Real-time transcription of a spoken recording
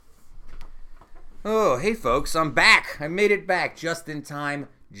Oh, hey folks, I'm back. I made it back just in time,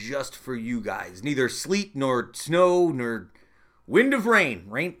 just for you guys. Neither sleet nor snow nor wind of rain.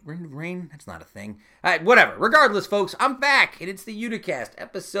 Wind of rain? That's not a thing. Whatever. Regardless, folks, I'm back, and it's the Uticast,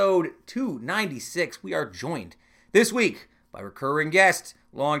 episode 296. We are joined this week by recurring guest,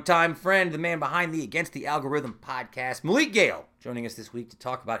 longtime friend, the man behind the Against the Algorithm podcast, Malik Gayle, joining us this week to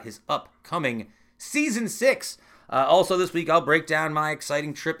talk about his upcoming Season 6. Also this week, I'll break down my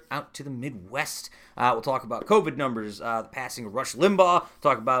exciting trip out to the Midwest. We'll talk about COVID numbers, the passing of Rush Limbaugh,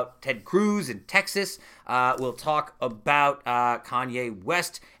 talk about Ted Cruz in Texas. We'll talk about Kanye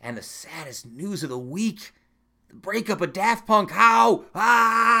West and the saddest news of the week, the breakup of Daft Punk. How?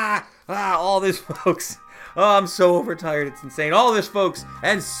 All this, folks. Oh, I'm so overtired. It's insane. All this, folks,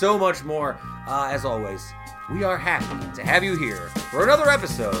 and so much more. As always, we are happy to have you here for another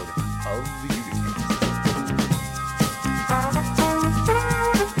episode of the Uticast.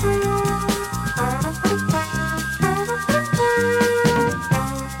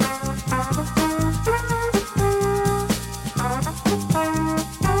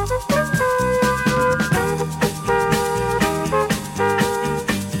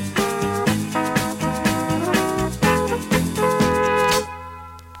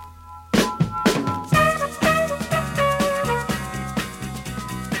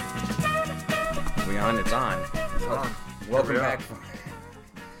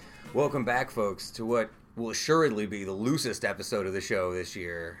 Welcome back, folks, to what will assuredly be the loosest episode of the show this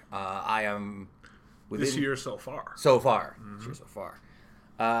year. I am within... This year so far. So far. Mm-hmm. This year so far.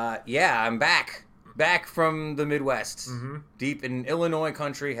 I'm back. Back from the Midwest. Mm-hmm. Deep in Illinois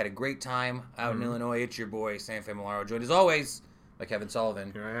country. Had a great time out in Illinois. It's your boy, Sam Familaro, joined as always by Kevin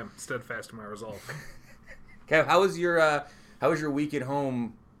Sullivan. Here I am, steadfast in my resolve. Kev, how was your week at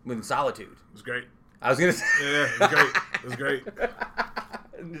home with solitude? It was great. I was going to say... Yeah, it was great. It was great.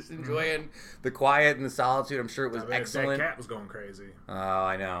 Just enjoying the quiet and the solitude. I'm sure it was excellent. That cat was going crazy. Oh,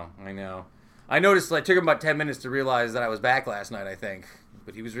 I know. I noticed, it took him about 10 minutes to realize that I was back last night, I think.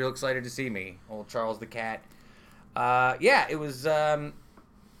 But he was real excited to see me. Old Charles the cat. It was, I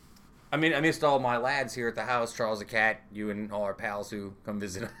missed all my lads here at the house. Charles the cat, you and all our pals who come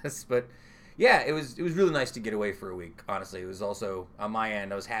visit us. But, yeah, it was really nice to get away for a week, honestly. It was also, on my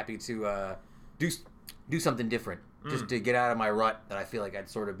end, I was happy to do something different. Just to get out of my rut that I feel like I'd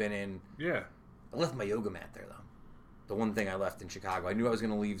sort of been in. Yeah. I left my yoga mat there, though. The one thing I left in Chicago. I knew I was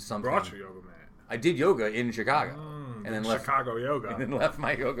going to leave something. Brought your yoga mat. I did yoga in Chicago. And then left Chicago yoga. And then left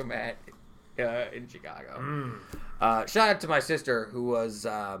my yoga mat in Chicago. Shout out to my sister, who was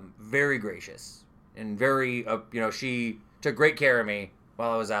very gracious. And very, she took great care of me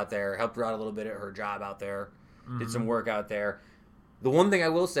while I was out there. Helped her out a little bit at her job out there. Did some work out there. The one thing I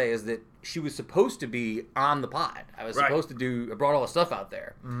will say is that she was supposed to be on the pod. I was supposed to I brought all the stuff out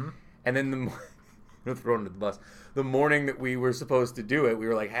there. And then thrown into the bus. The morning that we were supposed to do it, we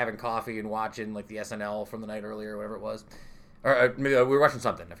were like having coffee and watching like the SNL from the night earlier or whatever it was. Or maybe we were watching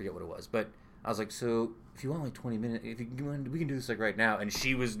something. I forget what it was. But I was like, so if you want like 20 minutes, we can do this like right now. And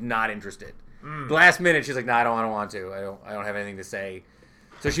she was not interested. The last minute, she's like, no, I don't want to. I don't have anything to say.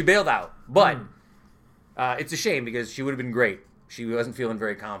 So she bailed out. But it's a shame because she would have been great. She wasn't feeling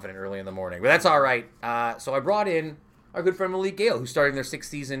very confident early in the morning. But that's all right. So I brought in our good friend Malik Gayle, who's starting their 6th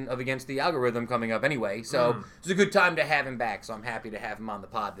season of Against the Algorithm coming up anyway. So it's a good time to have him back. So I'm happy to have him on the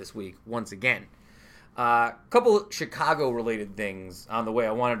pod this week once again. Couple Chicago-related things on the way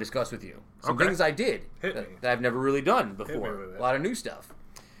I want to discuss with you. Some things I did that I've never really done before. A lot of new stuff.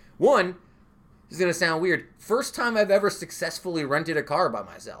 One, this is going to sound weird. First time I've ever successfully rented a car by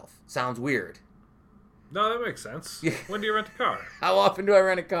myself. Sounds weird. No, that makes sense. Yeah. When do you rent a car? How often do I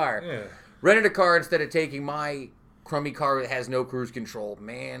rent a car? Yeah. Rented a car instead of taking my crummy car that has no cruise control.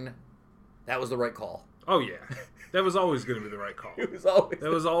 Man, that was the right call. Oh, yeah. That was always going to be the right call.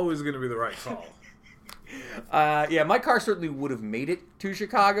 That was always going to be the right call. My car certainly would have made it to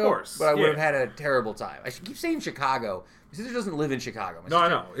Chicago. Of course. But I would have had a terrible time. I should keep saying Chicago. My sister doesn't live in Chicago. I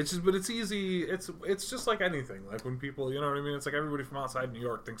know. But it's easy. It's just like anything. Like when people, you know what I mean? It's like everybody from outside New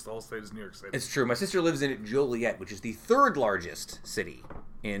York thinks the whole state is New York City. It's true. My sister lives in Joliet, which is the 3rd largest city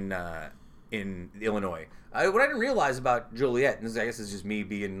in Illinois. What I didn't realize about Joliet, and I guess it's just me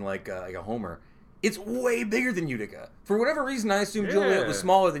being like a homer, it's way bigger than Utica. For whatever reason, I assumed Joliet was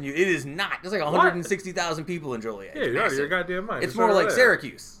smaller than Utica. It is not. There's like 160,000 people in Joliet. Yeah, you're goddamn right. It's more like there.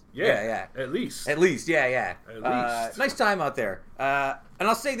 Syracuse. Yeah. At least, yeah. Nice time out there. And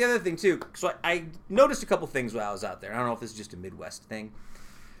I'll say the other thing, too. So I noticed a couple things while I was out there. I don't know if this is just a Midwest thing.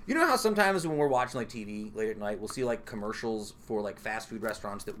 You know how sometimes when we're watching like TV late at night, we'll see like commercials for like fast food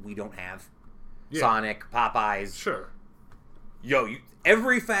restaurants that we don't have? Yeah. Sonic, Popeyes. Sure.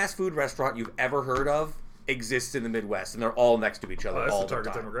 Every fast food restaurant you've ever heard of exists in the Midwest, and they're all next to each other all the time.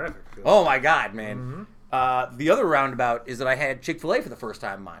 That's the target demographic. Oh my God, man. Mm-hmm. The other roundabout is that I had Chick-fil-A for the first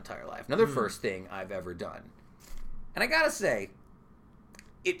time in my entire life. Another first thing I've ever done. And I gotta say,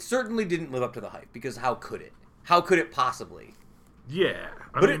 it certainly didn't live up to the hype, because how could it? How could it possibly? Yeah.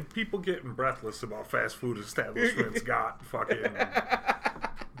 I mean, people getting breathless about fast food establishments got fucking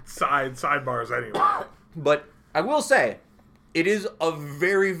sidebars anyway. But I will say, it is a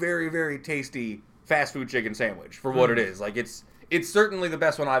very, very, very tasty fast food chicken sandwich for what it is. Like, it's certainly the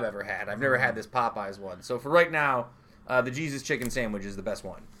best one I've ever had. I've never had this Popeyes one. So for right now, the Jesus chicken sandwich is the best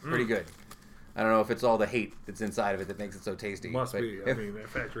one. Pretty good. I don't know if it's all the hate that's inside of it that makes it so tasty. Must be. I mean, that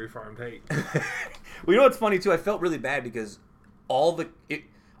factory farmed hate. Well, you know what's funny, too? I felt really bad because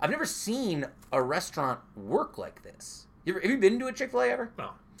I've never seen a restaurant work like this. Have you been to a Chick-fil-A ever? No.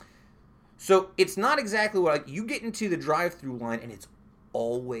 So it's not exactly what you get into the drive-thru line and it's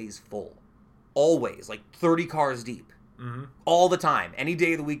always full. Always. Like 30 cars deep. Mm-hmm. All the time. Any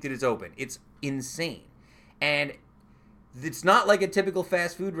day of the week that it's open. It's insane. And it's not like a typical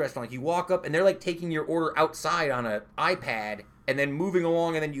fast food restaurant. Like you walk up and they're like taking your order outside on an iPad and then moving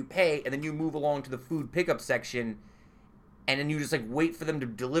along, and then you pay, and then you move along to the food pickup section, and then you just like wait for them to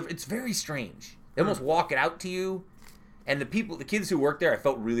deliver. It's very strange. They almost walk it out to you. And the kids who worked there, I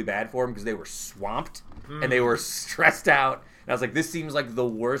felt really bad for them because they were swamped and they were stressed out. And I was like, this seems like the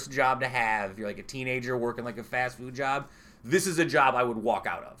worst job to have. If you're like a teenager working like a fast food job, this is a job I would walk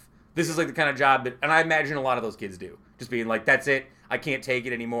out of. This is like the kind of job that, and I imagine a lot of those kids do. Just being like, that's it. I can't take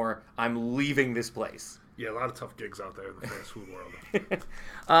it anymore. I'm leaving this place. Yeah, a lot of tough gigs out there in the fast food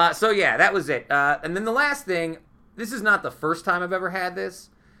world. So yeah, that was it. And then the last thing, this is not the first time I've ever had this,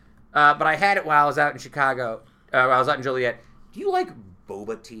 but I had it while I was out in Chicago. I was out in Joliet. Do you like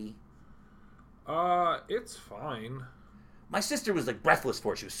boba tea? It's fine. My sister was like breathless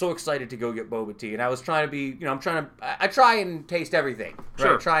for it. She was so excited to go get boba tea, and I was trying to be, I try and taste everything. Right?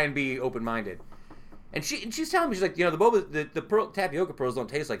 Sure. Try and be open-minded. And she's telling me, she's like, the boba, the tapioca pearls don't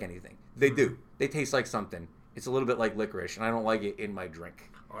taste like anything. They do. They taste like something. It's a little bit like licorice, and I don't like it in my drink.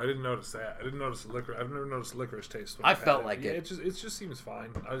 Oh, I didn't notice that. I didn't notice the licorice. I've never noticed licorice taste. I felt like it. Yeah, it just seems fine.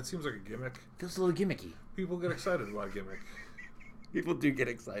 It seems like a gimmick. Feels a little gimmicky. People get excited about a gimmick. People do get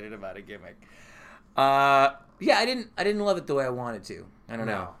excited about a gimmick. Yeah, I didn't love it the way I wanted to. I don't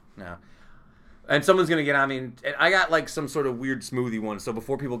know. No. And someone's gonna get on me, and I got like some sort of weird smoothie one. So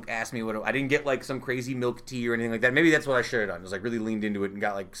before people ask me I didn't get like some crazy milk tea or anything like that. Maybe that's what I should have done. Just like really leaned into it and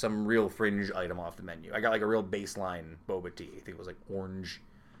got like some real fringe item off the menu. I got like a real baseline boba tea. I think it was like orange.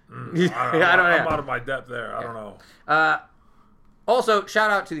 I don't know. I'm out of my depth there. I don't know. Also,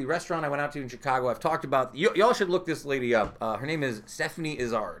 shout out to the restaurant I went out to in Chicago. I've talked about... Y'all should look this lady up. Her name is Stephanie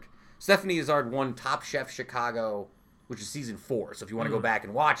Izzard. Stephanie Izzard won Top Chef Chicago, which is season 4. So if you want to go back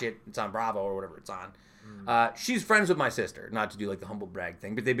and watch it, it's on Bravo or whatever it's on. She's friends with my sister. Not to do like the humble brag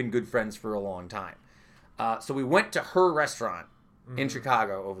thing, but they've been good friends for a long time. So we went to her restaurant in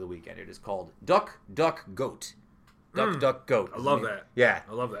Chicago over the weekend. It is called Duck, Duck, Goat. Duck, Goat. I love that. Yeah.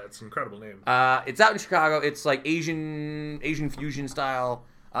 I love that. It's an incredible name. It's out in Chicago. It's like Asian fusion style.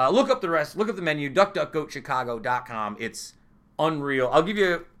 Look up the menu, duckduckgoatchicago.com. It's unreal. I'll give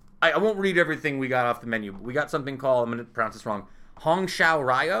you... I won't read everything we got off the menu, but we got something called, I'm going to pronounce this wrong, Hong Shao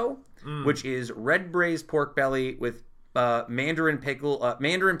Ryo, which is red braised pork belly with mandarin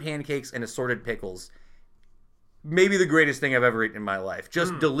pancakes and assorted pickles. Maybe the greatest thing I've ever eaten in my life.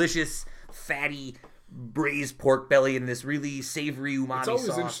 Just delicious, fatty, braised pork belly in this really savory umami sauce. It's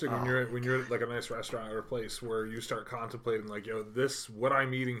always interesting when you're at like a nice restaurant or a place where you start contemplating like, what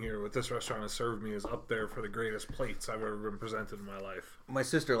I'm eating here, what this restaurant has served me is up there for the greatest plates I've ever been presented in my life. My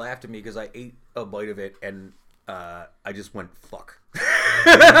sister laughed at me because I ate a bite of it and I just went fuck.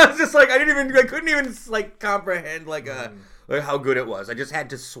 I was just like, I couldn't even like comprehend like how good it was. I just had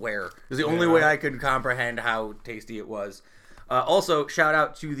to swear. It was the only way I could comprehend how tasty it was. Also, shout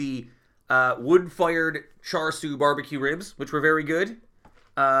out to the wood-fired char siu barbecue ribs, which were very good,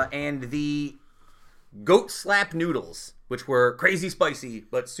 and the goat slap noodles, which were crazy spicy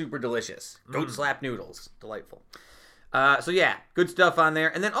but super delicious. Goat slap noodles, delightful. So yeah, good stuff on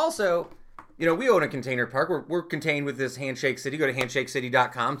there. And then also, we own a container park. We're contained with this Handshake.City. Go to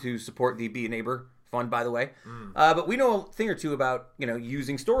Handshake.City.com to support the Be a Neighbor fund, by the way. But we know a thing or two about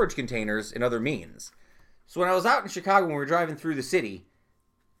using storage containers and other means. So when I was out in Chicago when we were driving through the city,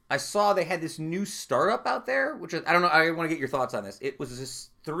 I saw they had this new startup out there, which is, I don't know, I want to get your thoughts on this. It was this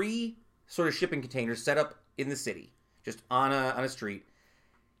 3 sort of shipping containers set up in the city, just on a street,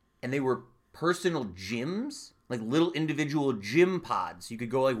 and they were personal gyms, like little individual gym pods. You could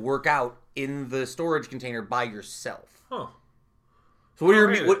go like work out in the storage container by yourself. Huh. So what do you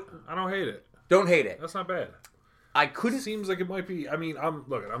mean? I don't hate it. Don't hate it. That's not bad. I couldn't. Seems like it might be. I mean, I'm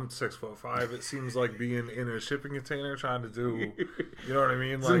 6'5". It seems like being in a shipping container trying to do, you know what I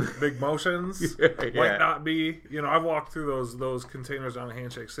mean, like big motions. Might not be. You know, I've walked through those containers down in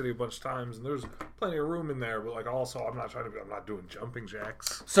Handshake.City a bunch of times, and there's plenty of room in there. But like, also, I'm not doing jumping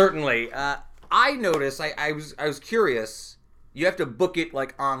jacks. Certainly, I noticed. I was curious. You have to book it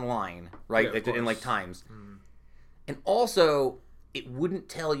like online, right? Yeah, in like times, and also it wouldn't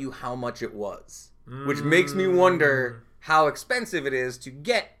tell you how much it was. Which makes me wonder how expensive it is to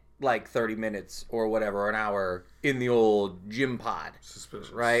get like 30 minutes or whatever, an hour in the old gym pod. Suspicious.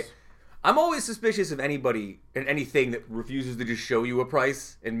 Right? I'm always suspicious of anybody and anything that refuses to just show you a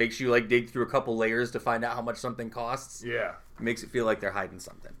price and makes you like dig through a couple layers to find out how much something costs. Yeah. It makes it feel like they're hiding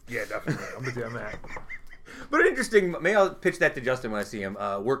something. Yeah, definitely. I'm with you on that. But interesting, maybe I'll pitch that to Justin when I see him,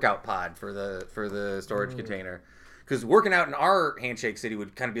 workout pod for the storage container. Because working out in our Handshake.City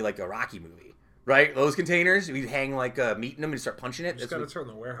would kind of be like a Rocky movie. Right? Those containers, we'd hang like meat in them and start punching it. You just got to turn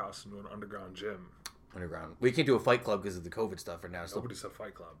the warehouse into an underground gym. Underground. We can't do a fight club because of the COVID stuff right now. Nobody said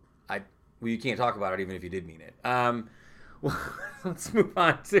fight club. Well, you can't talk about it even if you did mean it. Well, let's move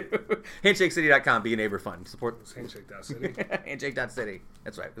on to Handshake.City.com. Be a neighbor fund. Support. It's Handshake.City. Handshake.City.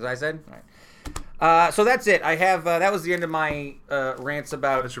 That's right. Was I said? All right. So that's it. I have, that was the end of my rants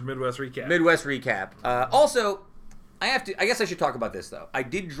about... That's your Midwest recap. Midwest recap. Also, I guess I should talk about this, though. I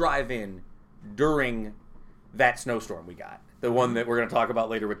did drive in during that snowstorm we got. The one that we're going to talk about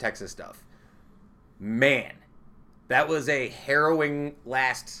later with Texas stuff. Man, that was a harrowing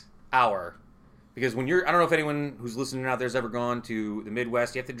last hour. Because when I don't know if anyone who's listening out there has ever gone to the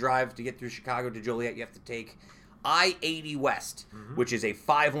Midwest. You have to drive to get through Chicago to Joliet. You have to take I-80 West, which is a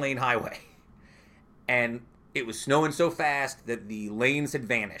 5-lane highway. And it was snowing so fast that the lanes had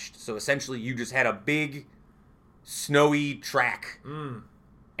vanished. So essentially you just had a big snowy track.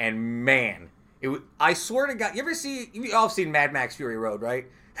 And man, I swear to God, you all have seen Mad Max Fury Road, right?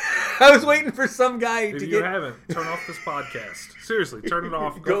 I was waiting for some guy if you haven't, turn off this podcast. Seriously, turn it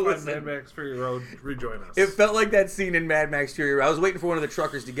off. Go find Mad Max Fury Road. Rejoin us. It felt like that scene in Mad Max Fury Road. I was waiting for one of the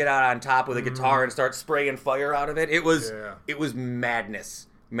truckers to get out on top with a guitar and start spraying fire out of it. It was madness.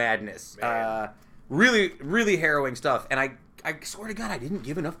 Really, really harrowing stuff. And I swear to God, I didn't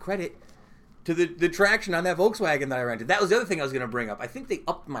give enough credit to the traction on that Volkswagen that I rented. That was the other thing I was going to bring up. I think they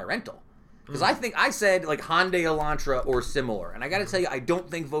upped my rental. Because I think I said like Hyundai Elantra or similar. And I got to tell you, I don't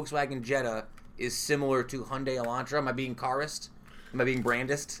think Volkswagen Jetta is similar to Hyundai Elantra. Am I being carist? Am I being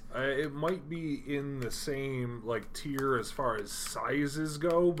brandist? It might be in the same like tier as far as sizes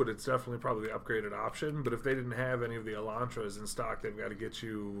go, but it's definitely probably the upgraded option. But if they didn't have any of the Elantras in stock, they've got to get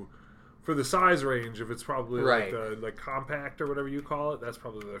you... For the size range, if it's probably like the compact or whatever you call it, that's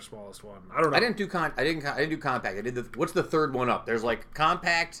probably their smallest one. I don't know. I didn't do compact. I did what's the third one up? There's like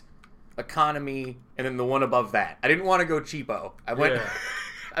compact, economy, and then the one above that. I didn't want to go cheapo. I went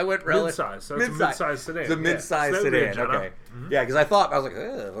mid-size. So it's a mid-size sedan. It's a mid-size sedan. Okay. Yeah, because I was like,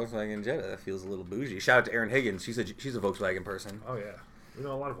 Volkswagen Jetta, that feels a little bougie. Shout out to Erin Higgins. She's a Volkswagen person. Oh yeah, we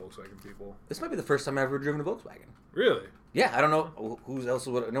know a lot of Volkswagen people. This might be the first time I've ever driven a Volkswagen. Really? Yeah, I don't know who else.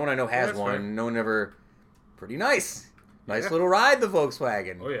 No one I know has one. Fair. No one ever. Pretty nice. Nice little ride, the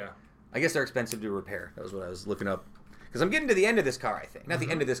Volkswagen. Oh, yeah. I guess they're expensive to repair. That was what I was looking up. Because I'm getting to the end of this car, I think. Not the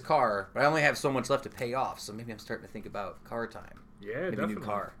end of this car, but I only have so much left to pay off. So maybe I'm starting to think about car time. Yeah, maybe definitely. A new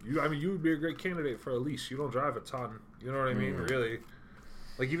car. You would be a great candidate for a lease. You don't drive a ton. You know what I mean? Really.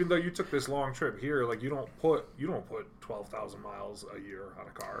 Like, even though you took this long trip here, like, you don't put 12,000 miles a year on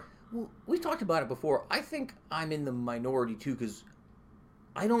a car. Well, we talked about it before. I think I'm in the minority too, because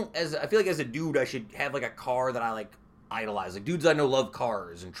I feel like as a dude I should have like a car that I like idolize. Like dudes I know love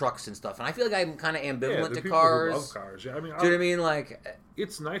cars and trucks and stuff, and I feel like I'm kind of ambivalent to cars. Who love cars. Yeah, I mean, do you know what I mean? Like,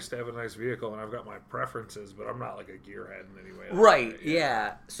 it's nice to have a nice vehicle, and I've got my preferences, but I'm not like a gearhead in any way. Right?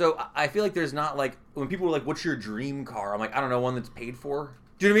 Yeah. So I feel like there's not like when people are like, "What's your dream car?" I'm like, I don't know, one that's paid for.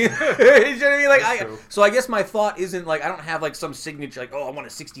 Do you know what I mean? You know what I mean? Like, so I guess my thought isn't like I don't have like some signature like, oh, I want a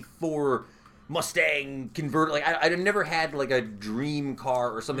 '64 Mustang convertible. Like I never had like a dream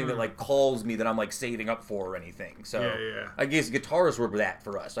car or something that like calls me that I'm like saving up for or anything. So I guess guitars were that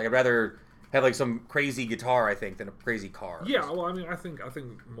for us. Like I'd rather have like some crazy guitar, I think, than a crazy car. Yeah, well, I mean, I think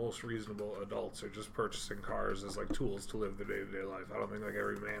most reasonable adults are just purchasing cars as like tools to live their day-to-day life. I don't think like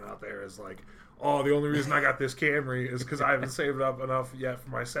every man out there is like, oh, the only reason I got this Camry is because I haven't saved up enough yet for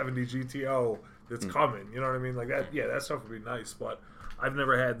my 70 GTO that's coming. You know what I mean? Like that. Yeah, that stuff would be nice, but I've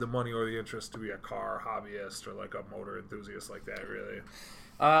never had the money or the interest to be a car hobbyist or like a motor enthusiast like that, really.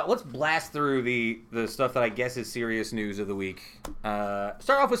 Let's blast through the stuff that I guess is serious news of the week. Start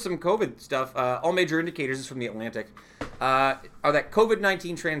off with some COVID stuff. All major indicators, this is from The Atlantic, are that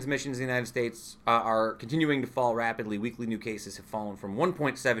COVID-19 transmissions in the United States are continuing to fall rapidly. Weekly new cases have fallen from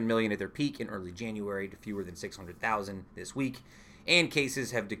 1.7 million at their peak in early January to fewer than 600,000 this week, and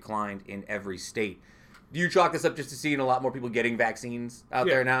cases have declined in every state. Do you chalk this up just to seeing a lot more people getting vaccines out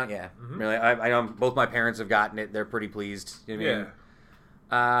there now? Yeah, really. I know both my parents have gotten it. They're pretty pleased. You know what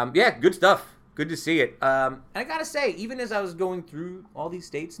I mean? Yeah, good stuff. Good to see it. And I gotta say, even as I was going through all these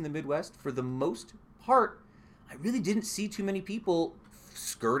states in the Midwest, for the most part, I really didn't see too many people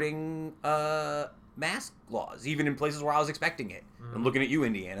skirting mask laws, even in places where I was expecting it. I'm looking at you,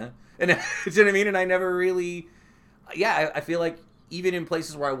 Indiana. And you know what I mean? And I never really... Yeah, I feel like even in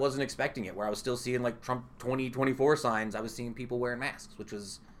places where I wasn't expecting it, where I was still seeing like Trump 2024 signs, I was seeing people wearing masks, which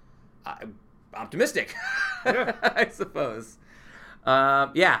was optimistic, I suppose.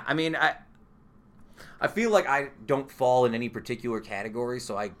 I mean, I feel like I don't fall in any particular category,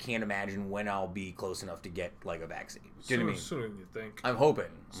 so I can't imagine when I'll be close enough to get like a vaccine. Do you know what I mean? Sooner than you think. I'm hoping.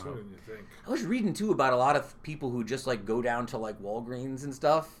 Sooner than you think. I was reading too about a lot of people who just like go down to like Walgreens and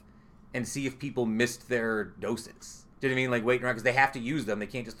stuff and see if people missed their doses. Do you know what I mean? Like waiting around because they have to use them. They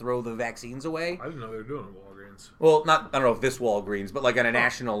can't just throw the vaccines away. I didn't know they were doing it at Walgreens. Well, I don't know if this Walgreens, but like on a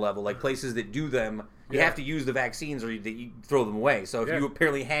national level, like places that do them, you have to use the vaccines or you throw them away. So if you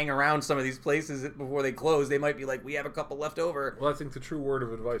apparently hang around some of these places before they close, they might be like, we have a couple left over. Well, I think the true word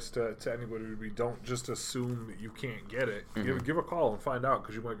of advice to anybody would be don't just assume that you can't get it. Give a call and find out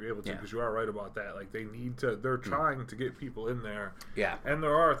because you might be able to because you are right about that. Like they need to, they're trying to get people in there. Yeah. And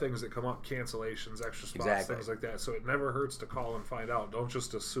there are things that come up, cancellations, extra spots, things like that. So it never hurts to call and find out. Don't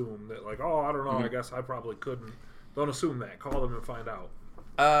just assume that like, oh, I don't know, I guess I probably couldn't. Don't assume that. Call them and find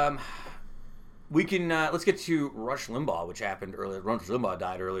out. We can let's get to Rush Limbaugh, which happened earlier. Rush Limbaugh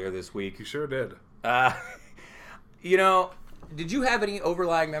died earlier this week. He sure did. You know, did you have any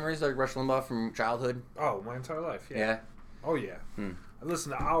overlying memories like Rush Limbaugh from childhood? Oh, my entire life. Yeah. Oh yeah. I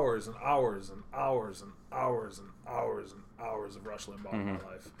listened to hours and hours and hours and hours and hours and hours of Rush Limbaugh in my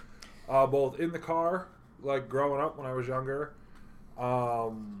life. Both in the car, like growing up when I was younger.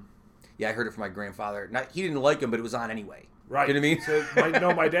 Yeah, I heard it from my grandfather. He didn't like him, but it was on anyway. Right. You know what I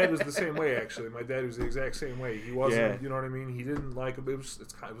mean? My dad was the same way, actually. My dad was the exact same way. He wasn't, you know what I mean? He didn't like him. It was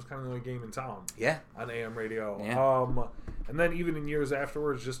kind of the only game in town. Yeah. On AM radio. Yeah. And then even in years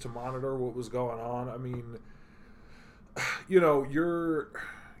afterwards, just to monitor what was going on, I mean, you know, you're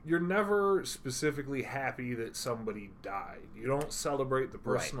never specifically happy that somebody died. You don't celebrate the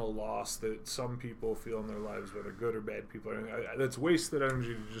personal loss that some people feel in their lives, whether good or bad people. That's wasted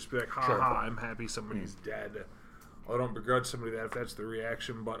energy to just be like, I'm happy somebody's dead. I don't begrudge somebody that if that's the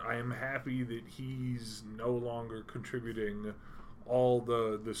reaction, but I am happy that he's no longer contributing all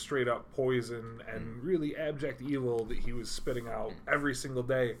the straight up poison and really abject evil that he was spitting out every single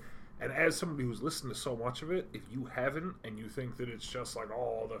day. And as somebody who's listened to so much of it, if you haven't and you think that it's just like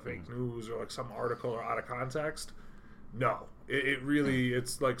all the fake news or like some article or out of context, no. It really,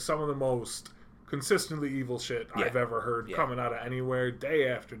 it's like some of the most consistently evil shit I've ever heard coming out of anywhere day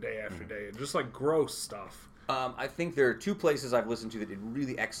after day after day. And just like gross stuff. I think there are two places I've listened to that did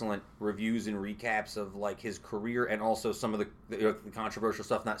really excellent reviews and recaps of like his career and also some of the controversial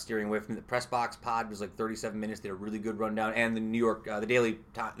stuff not steering away from the Press Box pod was like 37 minutes. They had a really good rundown, and the New York the daily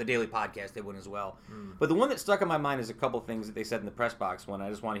podcast they went as well. But the one that stuck in my mind is a couple things that they said in the Press Box one. I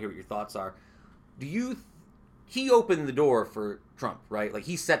just want to hear what your thoughts are. He opened the door for Trump, right? Like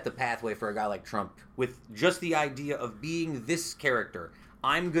he set the pathway for a guy like Trump with just the idea of being this character.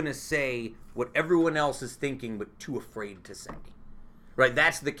 I'm going to say what everyone else is thinking but too afraid to say. Right?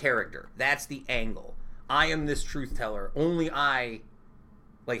 That's the character. That's the angle. I am this truth teller. Only I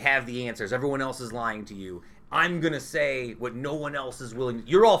have the answers. Everyone else is lying to you. I'm going to say what no one else is willing to.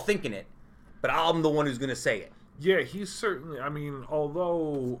 You're all thinking it, but I'm the one who's going to say it. Yeah, he's certainly, I mean,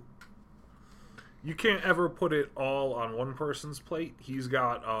 although you can't ever put it all on one person's plate. He's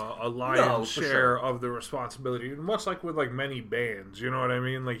got a lion's share of the responsibility, much like with like many bands. You know what I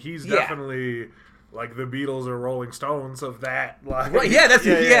mean? Like he's definitely like the Beatles or Rolling Stones of that. Like, right? Yeah, that's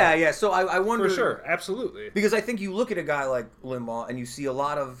yeah. So I wonder for sure, absolutely, because I think you look at a guy like Limbaugh and you see a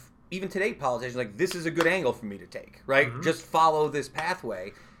lot of even today politicians like this is a good angle for me to take. Right? Just follow this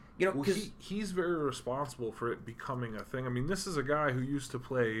pathway. You know, well, he's very responsible for it becoming a thing. I mean, this is a guy who used to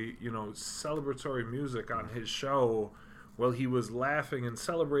play, you know, celebratory music on his show while he was laughing and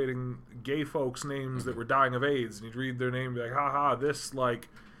celebrating gay folks' names that were dying of AIDS. And he'd read their name and be like, ha,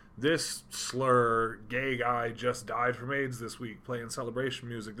 this slur, gay guy just died from AIDS this week playing celebration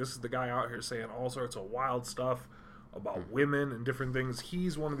music. This is the guy out here saying all sorts of wild stuff about women and different things.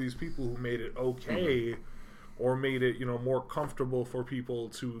 He's one of these people who made it okay or made it, more comfortable for people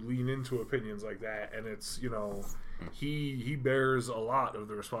to lean into opinions like that. And it's, he bears a lot of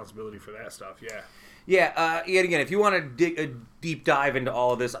the responsibility for that stuff. Yeah. Yeah, yet again, if you want to dig a deep dive into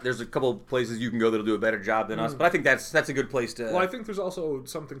all of this, there's a couple places you can go that'll do a better job than us. But I think that's a good place to. Well, I think there's also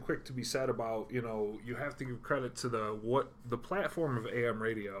something quick to be said about you have to give credit to the platform of AM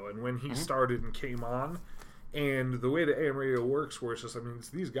radio and when he started and came on, and the way that AM radio works, where it's just it's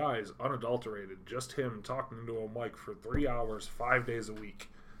these guys unadulterated, just him talking into a mic for 3 hours, 5 days a week,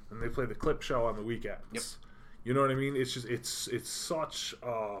 and they play the clip show on the weekends. Yep. You know what I mean? It's just it's such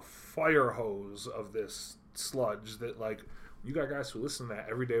a fire hose of this sludge that you got guys who listen to that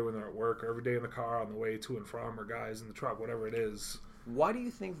every day when they're at work or every day in the car on the way to and from, or guys in the truck, whatever it is. Why do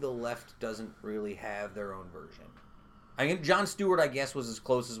you think the left doesn't really have their own version? I mean, Jon Stewart, I guess, was as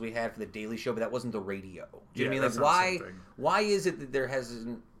close as we had for the Daily Show, but that wasn't the radio. Do you know what I mean? Why is it that there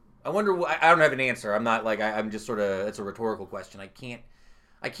hasn't? I wonder. I don't have an answer. I'm not I'm just sort of. It's a rhetorical question. I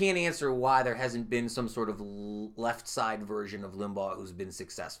can't answer why there hasn't been some sort of left side version of Limbaugh who's been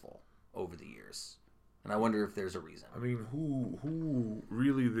successful over the years. And I wonder if there's a reason. I mean, who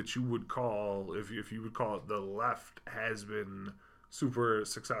really that you would call, if you would call it the left, has been super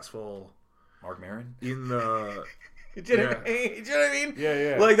successful? Mark Maron? In the... Do you know what I mean?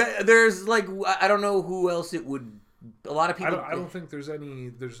 Yeah. There's I don't know who else it would... A lot of people... I don't think there's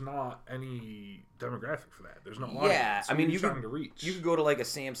not any demographic for that. There's no audience. Yeah, I mean, you could reach. You could go to a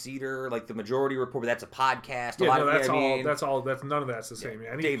Sam Cedar, the Majority Report, but that's a podcast. None of that's the same.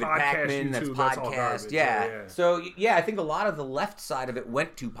 Any David podcast, Pakman, YouTube, that's podcast. That's all garbage. Yeah. So I think a lot of the left side of it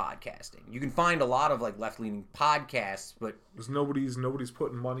went to podcasting. You can find a lot of left leaning podcasts, but because nobody's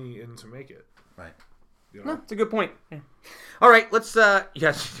putting money in to make it. Right. No, it's a good point. Yeah. All right, let's. You want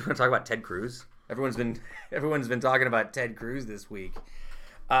to talk about Ted Cruz? Everyone's been talking about Ted Cruz this week.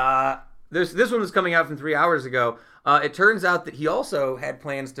 This one was coming out from 3 hours ago. It turns out that he also had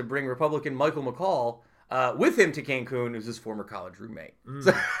plans to bring Republican Michael McCall with him to Cancun, who's his former college roommate.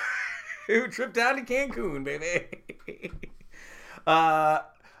 So, who tripped down to Cancun, baby. I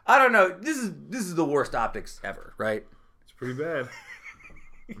don't know. This is the worst optics ever, right? It's pretty bad.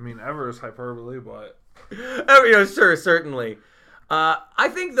 I mean, ever is hyperbole, but sure, certainly. I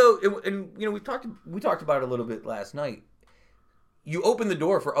think though, we talked about it a little bit last night. You open the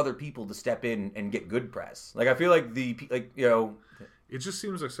door for other people to step in and get good press. I feel like it just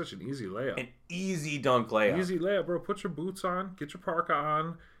seems like such an easy layup. An easy dunk layup. Easy layup, bro. Put your boots on, get your parka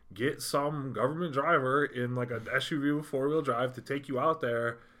on, get some government driver in an SUV with 4-wheel drive to take you out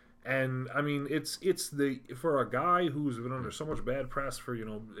there. And I mean, it's for a guy who's been under so much bad press for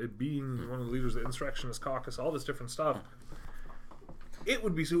it being one of the leaders of the insurrectionist caucus, all this different stuff. It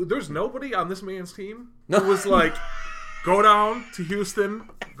would be there's nobody on this man's team who was go down to Houston,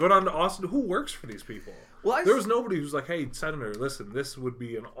 go down to Austin. Who works for these people? Well, there was nobody who's like, hey, Senator, listen, this would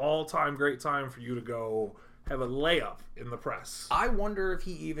be an all-time great time for you to go have a layup in the press. I wonder if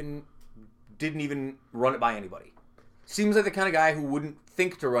he didn't even run it by anybody. Seems like the kind of guy who wouldn't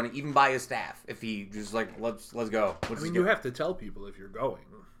think to run it even by his staff if he just let's go. You have to tell people if you're going.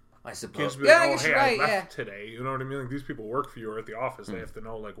 I suppose. I left today. You know what I mean? These people work for you or at the office. They have to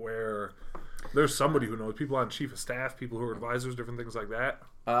know where. There's somebody who knows. People on chief of staff, people who are advisors, different things like that.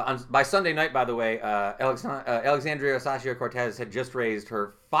 By Sunday night, by the way, Alexandria Ocasio-Cortez had just raised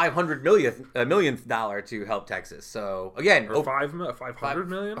her $500 millionth dollar to help Texas. So again, $500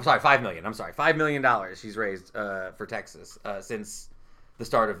 million. I'm sorry, $5 million. I'm sorry, $5 million she's raised for Texas since the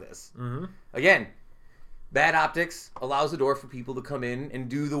start of this. Mm-hmm. Again, bad optics allows the door for people to come in and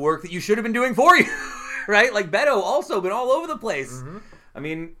do the work that you should have been doing for you, right? Beto also been all over the place. Mm-hmm. I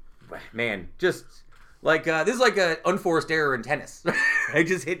mean, man, just this is like an unforced error in tennis.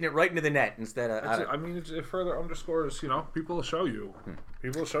 Just hitting it right into the net instead of... it further underscores, people will show you.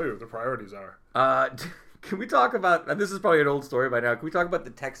 People will show you what the priorities are. Can we talk about... this is probably an old story by now. Can we talk about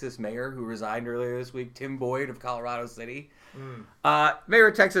the Texas mayor who resigned earlier this week, Tim Boyd of Colorado City? Mayor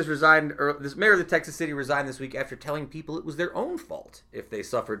of the Texas City resigned this week after telling people it was their own fault if they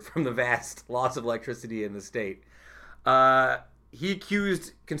suffered from the vast loss of electricity in the state. He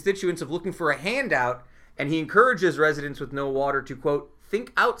accused constituents of looking for a handout, and he encourages residents with no water to, quote,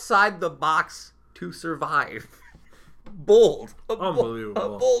 think outside the box to survive. Bold.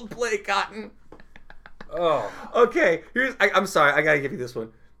 Unbelievable. A bold play, Cotton. Oh. Okay, I'm sorry, I gotta give you this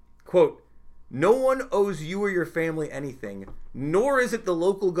one. Quote, no one owes you or your family anything, nor is it the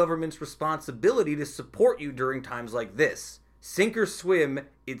local government's responsibility to support you during times like this. Sink or swim,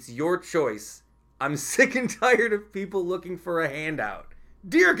 it's your choice. I'm sick and tired of people looking for a handout.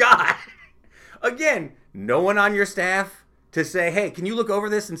 Dear God. Again, no one on your staff to say, hey, can you look over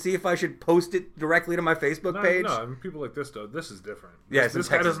this and see if I should post it directly to my Facebook page? No, I mean, people like this, though, this is different. Yeah, this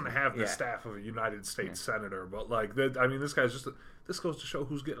guy doesn't have the staff of a United States senator, but, like, I mean, this guy's just, this goes to show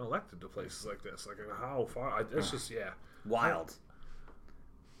who's getting elected to places like this. Like, how far, it's just, Wild.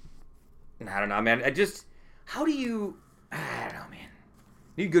 I don't know, man. How do you, I don't know, man.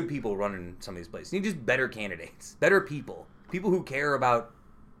 You need good people running some of these places. You need just better candidates, better people who care about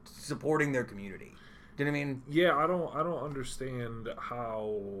supporting their community. Do you know what I mean? Yeah, I don't understand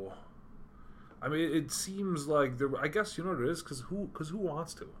how. I mean, it seems like I guess you know what it is, because who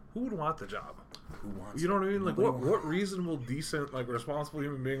wants to? Who would want the job? Who wants? You know what I mean? Like, what reasonable, decent, like, responsible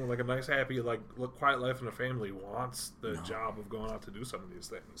human being with, like, a nice, happy, like, quiet life and a family wants the job of going out to do some of these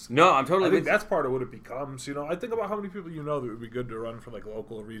things? No, I'm totally. I think that's part of what it becomes. You know, I think about how many people that would be good to run for, like,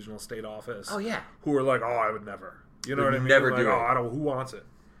 local, regional, state office. Oh yeah. Who are like, I would never. You know what I mean? Never like, do it. I don't. Who wants it?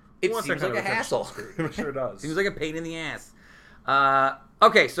 It seems like a hassle. It sure does. Seems like a pain in the ass.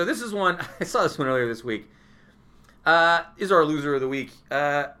 Okay, so this is one. I saw this one earlier this week. Is our loser of the week.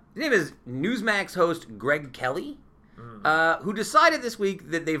 His name is Newsmax host Greg Kelly, who decided this week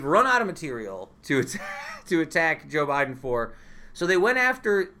that they've run out of material to attack Joe Biden for. So they went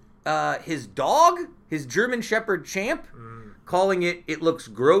after his dog, his German Shepherd Champ, calling it looks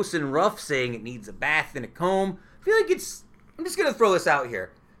gross and rough, saying it needs a bath and a comb. I feel like I'm just going to throw this out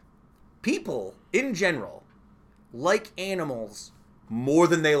here. People, in general, like animals more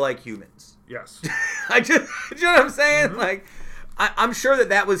than they like humans. Yes. You know what I'm saying? Mm-hmm. Like, I'm sure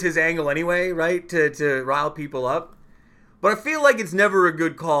that was his angle anyway, right? To rile people up. But I feel like it's never a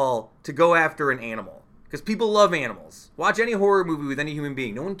good call to go after an animal. Because people love animals. Watch any horror movie with any human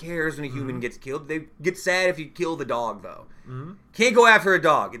being. No one cares when a human gets killed. They get sad if you kill the dog, though. Mm-hmm. Can't go after a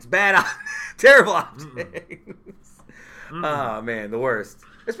dog. It's bad. Terrible optics. Oh, man, the worst.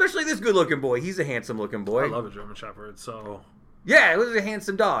 Especially this good-looking boy. He's a handsome-looking boy. I love a German Shepherd, so... Yeah, it was a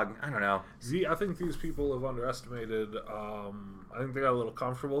handsome dog. I don't know. See, I think these people have underestimated... I think they got a little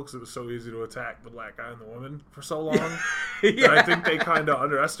comfortable because it was so easy to attack the black guy and the woman for so long. Yeah. I think they kind of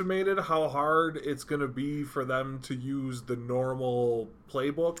underestimated how hard it's going to be for them to use the normal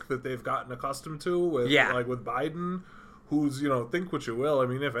playbook that they've gotten accustomed to with, like, with Biden, who's, think what you will. I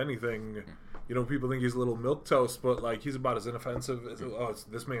mean, if anything... people think he's a little milquetoast, but, like, he's about as inoffensive as, it's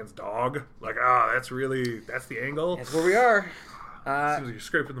this man's dog. Like, that's the angle. That's where we are. Seems like you're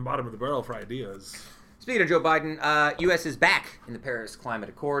scraping the bottom of the barrel for ideas. Speaking of Joe Biden, U.S. is back in the Paris Climate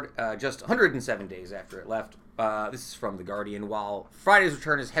Accord just 107 days after it left. This is from The Guardian. While Friday's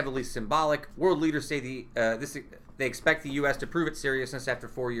return is heavily symbolic, world leaders say they expect the U.S. to prove its seriousness after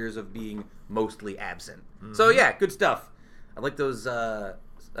 4 years of being mostly absent. Mm-hmm. So, yeah, good stuff. I like those... what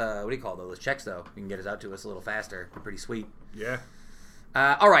do you call those checks, though? You can get us out to us a little faster. They're pretty sweet. Yeah.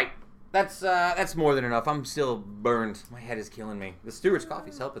 All right. That's more than enough. I'm still burned. My head is killing me. The Stewart's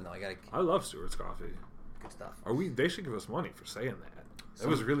coffee's helping, though. I love Stewart's coffee. Good stuff. They should give us money for saying that. That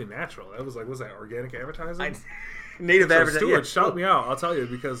was really natural. That was was that organic advertising? Native advertising. Stewart, shout me out. I'll tell you,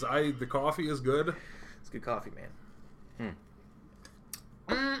 because the coffee is good. It's good coffee, man.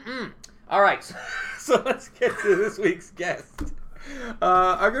 All right. So let's get to this week's guest.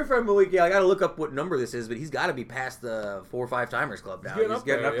 Our good friend Malik Gayle, I gotta look up what number this is, but he's got to be past the 4 or 5 timers club now. He's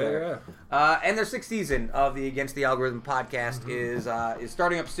getting up there. Yeah. And their 6th season of the Against the Algorithm podcast is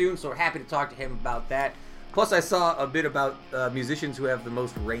starting up soon, so we're happy to talk to him about that. Plus, I saw a bit about musicians who have the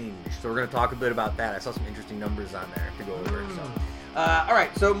most range, so we're going to talk a bit about that. I saw some interesting numbers on there to go over. So, all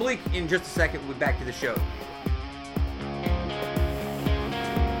right, so Malik, in just a second, we'll be back to the show.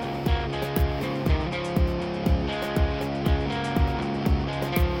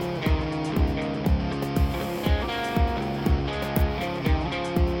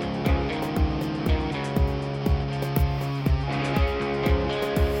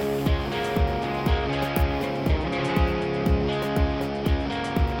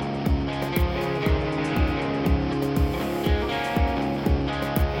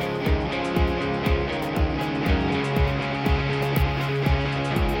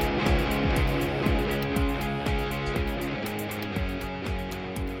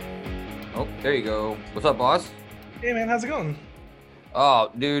 There you go. What's up, boss? Hey, man. How's it going?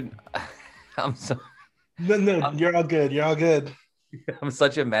 Oh, dude. I'm so... No, you're all good. You're all good. I'm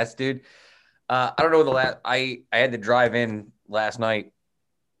such a mess, dude. I don't know I had to drive in last night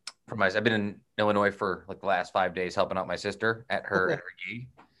for I've been in Illinois for like the last 5 days helping out my sister at her gig.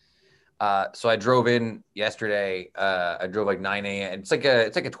 So I drove in yesterday. I drove like 9 a.m. It's like a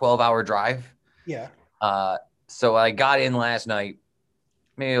 12-hour drive. Yeah. So I got in last night,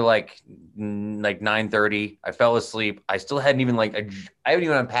 maybe like 9:30. I fell asleep. I still hadn't even I haven't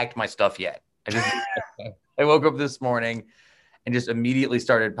even unpacked my stuff yet. I woke up this morning and just immediately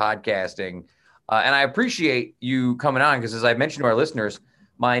started podcasting. And I appreciate you coming on because, as I mentioned to our listeners,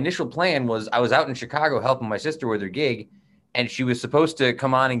 my initial plan was I was out in Chicago helping my sister with her gig, and she was supposed to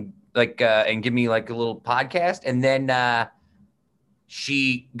come on and and give me like a little podcast, and then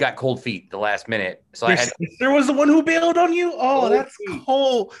she got cold feet the last minute, so Your I had. sister was the one who bailed on you? Oh, Cold that's feet.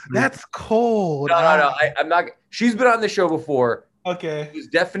 cold. That's cold. No. I'm not. She's been on the show before. Okay. It was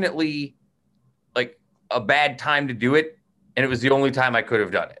definitely like a bad time to do it. And it was the only time I could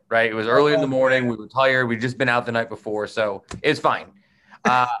have done it, right? It was early in the morning. We were tired. We'd just been out the night before. So it's fine.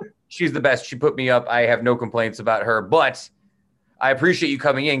 She's the best. She put me up. I have no complaints about her. But I appreciate you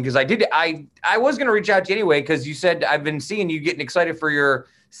coming in because I was going to reach out to you anyway because you said I've been seeing you getting excited for your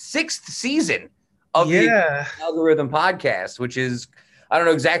 6th season of the Algorithm podcast, which is, I don't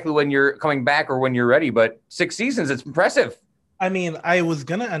know exactly when you're coming back or when you're ready, but 6 seasons, it's impressive. I mean, I was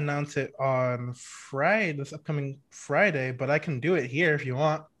gonna announce it on Friday, this upcoming Friday, but I can do it here if you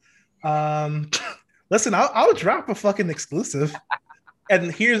want. Listen, I'll drop a fucking exclusive,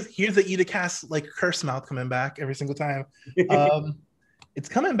 and here's the Uticast like curse mouth coming back every single time. It's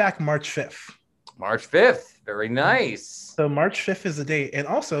coming back March 5th. March 5th, very nice. So March 5th is the date, and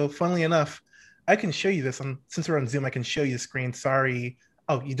also, funnily enough, I can show you this. Since we're on Zoom, I can show you the screen. Sorry,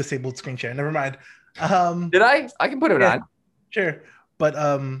 oh, you disabled screen share. Never mind. Did I? I can put it on. Sure. But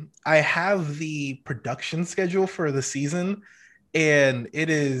I have the production schedule for the season, and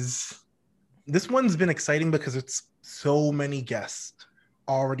this one's been exciting because it's so many guests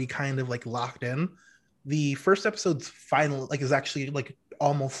already kind of like locked in. The first episode's final is actually like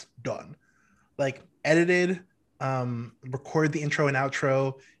almost done. Like edited, record the intro and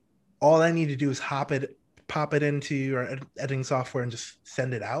outro. All I need to do is pop it into our editing software and just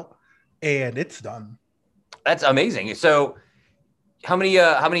send it out, and it's done. That's amazing. So how many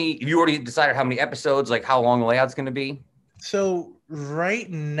have you already decided how many episodes, like how long the layout's going to be? So right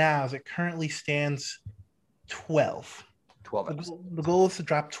now, as it currently stands, 12. 12 episodes. The goal is to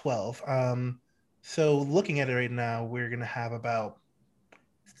drop 12. So looking at it right now, we're going to have about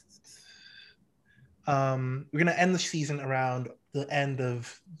we're going to end the season around the end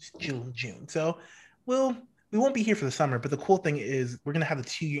of June. So we won't be here for the summer, but the cool thing is we're going to have the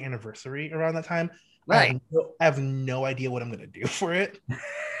 2-year anniversary around that time. Right. I have no idea what I'm going to do for it.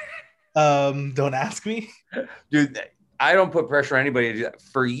 Don't ask me. Dude, I don't put pressure on anybody to do that.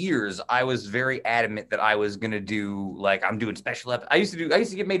 For years, I was very adamant that I was going to do, like, I'm doing special episodes. I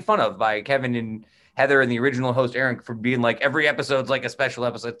used to get made fun of by Kevin and Heather and the original host, Aaron, for being like, every episode's like a special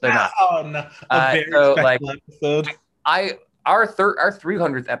episode. They're not. Oh, no. A very special episode. Our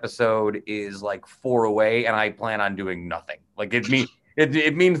 300th episode is like 4 away, and I plan on doing nothing. Like,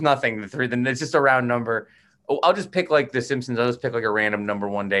 it means nothing. Then it's just a round number. I'll just pick like The Simpsons. I'll just pick like a random number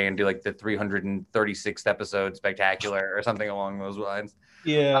one day and do like the 336th episode spectacular or something along those lines.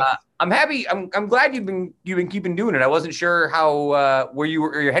 Yeah. I'm happy. I'm glad you've been keeping doing it. I wasn't sure how where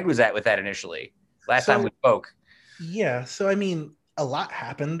your head was at with that initially. Last time we spoke. Yeah. So I mean, a lot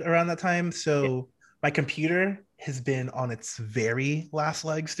happened around that time. So my computer has been on its very last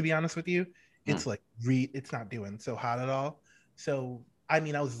legs, to be honest with you. It's it's not doing so hot at all. So I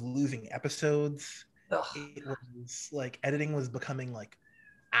mean, I was losing episodes. Ugh. It was like editing was becoming like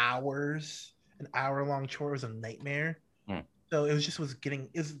hours, an hour-long chore was a nightmare. So it was just getting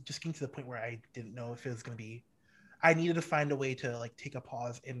to the point where I didn't know if it was going to be. I needed to find a way to like take a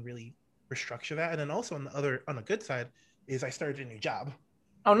pause and really restructure that. And then also on the good side is I started a new job.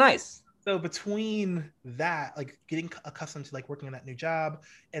 Oh, nice. So between that, like getting accustomed to like working on that new job,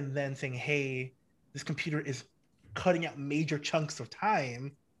 and then saying, "Hey, this computer is cutting out major chunks of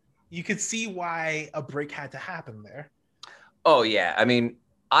time," you could see why a break had to happen there. Oh yeah, I mean,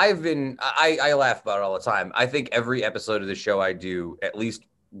 I laugh about it all the time. I think every episode of the show I do, at least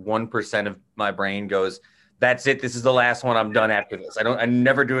 1% of my brain goes, "That's it. This is the last one. I'm done after this. I'm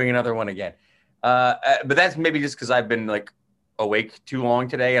never doing another one again." But that's maybe just because I've been like awake too long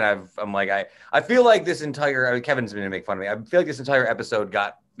today, and I feel like this entire Kevin's been to make fun of me. I feel like this entire episode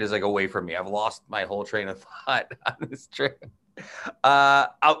is like away from me. I've lost my whole train of thought on this trip.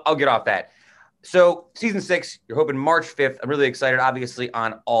 I'll get off that. So season 6, you're hoping March 5th. I'm really excited, obviously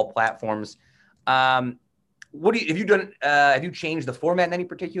on all platforms. Have you changed the format in any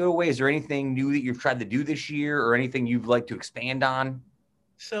particular way? Is there anything new that you've tried to do this year or anything you'd like to expand on?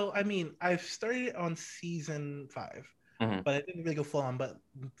 So, I mean, I've started on season 5, but I didn't really go full on. But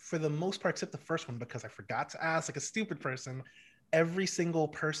for the most part, except the first one, because I forgot to ask like a stupid person, every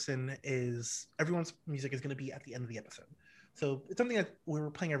single everyone's music is going to be at the end of the episode. So it's something that we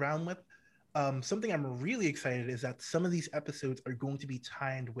were playing around with. Something I'm really excited is that some of these episodes are going to be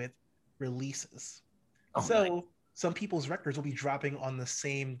timed with releases. Nice. Some people's records will be dropping on the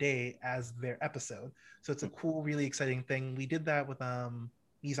same day as their episode. So it's a cool, really exciting thing. We did that with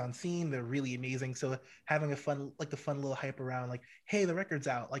Mise en Scene. They're really amazing. So having the fun little hype around, like, hey, the record's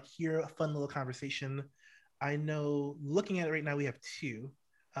out. Like, hear a fun little conversation. I know, looking at it right now, we have two.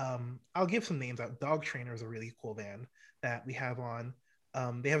 I'll give some names out. Dog Trainer is a really cool band that we have on.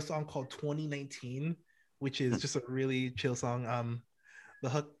 They have a song called 2019, which is just a really chill song. The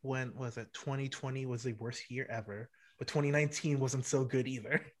hook was it 2020 was the worst year ever, but 2019 wasn't so good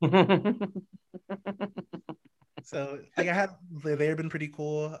either. So they've been pretty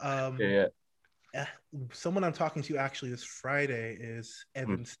cool. Someone I'm talking to actually this Friday is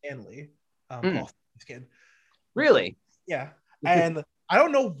Evan Stanley, Paul Stanley's kid. Really? Yeah. And I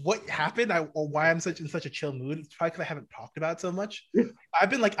don't know what happened or why I'm in such a chill mood. It's probably because I haven't talked about it so much. I've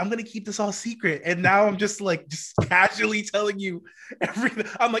been like, I'm going to keep this all secret. And now I'm just casually telling you everything.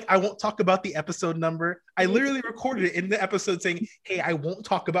 I'm like, I won't talk about the episode number. I literally recorded it in the episode saying, hey, I won't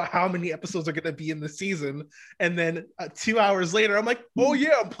talk about how many episodes are going to be in the season. And then 2 hours later, I'm like, oh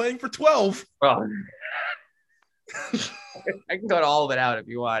yeah, I'm playing for 12. Oh. I can cut all of it out if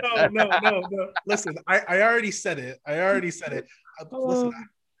you want. No. Listen, I already said it.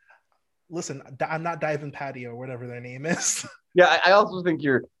 Listen, I'm not Diving Patty or whatever their name is. Yeah, I also think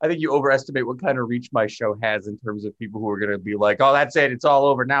you overestimate what kind of reach my show has in terms of people who are going to be like, oh, that's it. It's all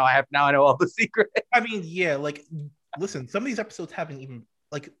over. Now I know all the secrets. I mean, yeah, listen, some of these episodes haven't even,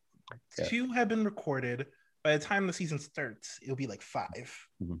 two have been recorded. By the time the season starts, it'll be 5.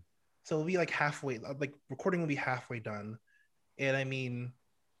 Mm-hmm. So it'll be halfway, recording will be halfway done. And I mean,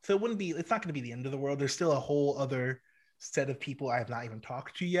 so it's not going to be the end of the world. There's still a whole other set of people I have not even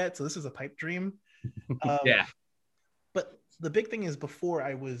talked to yet. So this is a pipe dream. Yeah. But the big thing is, before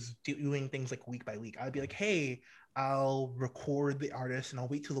I was doing things week by week, I'd be like, hey, I'll record the artist and I'll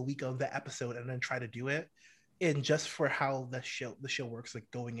wait till the week of the episode and then try to do it. And just for how the show works,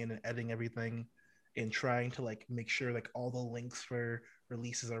 going in and editing everything and trying to make sure all the links for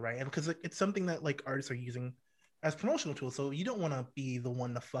releases are right. And because it's something that artists are using as promotional tools, so you don't want to be the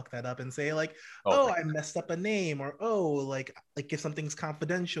one to fuck that up and say I messed up a name, or if something's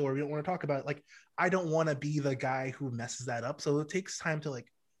confidential or we don't want to talk about it. I don't want to be the guy who messes that up. So it takes time to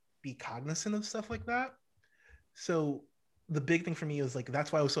be cognizant of stuff like that. So the big thing for me is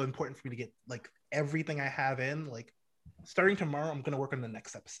that's why it was so important for me to get everything I have in. Starting tomorrow, I'm gonna work on the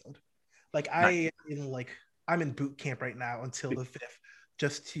next episode. I'm in boot camp right now until the 5th,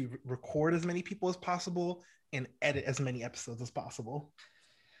 just to record as many people as possible and edit as many episodes as possible.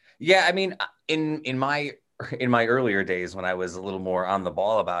 Yeah, I mean, in my earlier days when I was a little more on the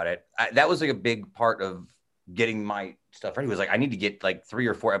ball about it, that was a big part of getting my stuff ready. Was I need to get 3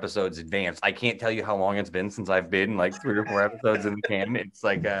 or 4 episodes advanced. I can't tell you how long it's been since I've been 3 or 4 episodes in the can. It's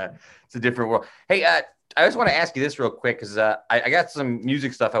it's a different world. Hey, I just want to ask you this real quick, because I got some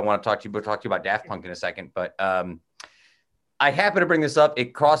music stuff I want to talk to you about Daft Punk in a second, but I happen to bring this up.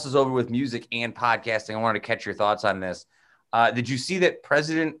 It crosses over with music and podcasting. I wanted to catch your thoughts on this. Did you see that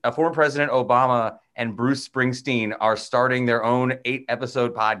former President Obama and Bruce Springsteen are starting their own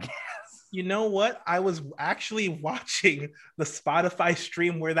 8-episode podcast? You know what? I was actually watching the Spotify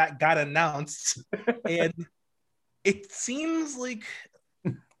stream where that got announced, and it seems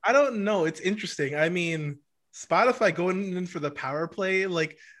I don't know. It's interesting. I mean, Spotify going in for the power play,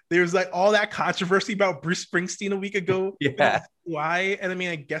 there's all that controversy about Bruce Springsteen a week ago. Yeah. DUI. And I mean,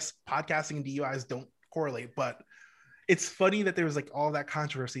 I guess podcasting and DUIs don't correlate, but it's funny that there was all that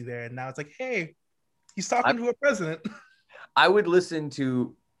controversy there. And now it's hey, he's talking to a president. I would listen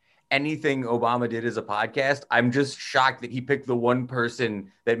to anything Obama did as a podcast. I'm just shocked that he picked the one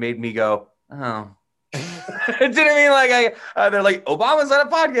person that made me go, oh. Do you know what I mean? They're Obama's on a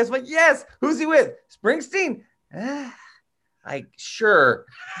podcast. I'm yes. Who's he with? Springsteen? Sure.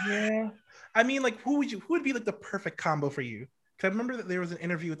 Yeah. I mean, who would be the perfect combo for you? Because I remember that there was an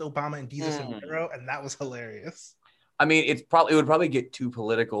interview with Obama and Jesus and Mero, and that was hilarious. I mean, it would probably get too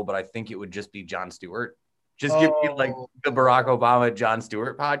political, but I think it would just be Jon Stewart. Just give me the Barack Obama Jon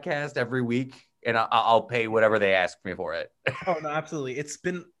Stewart podcast every week, and I'll pay whatever they ask me for it. Oh no, absolutely! It's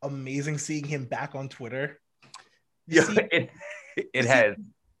been amazing seeing him back on Twitter. It has.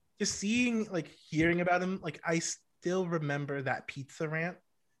 Just seeing, hearing about him, I still remember that pizza rant,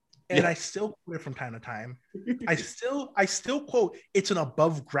 and I still quote it from time to time. I still quote, "It's an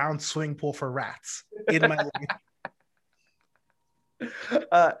above ground swimming pool for rats" in my life.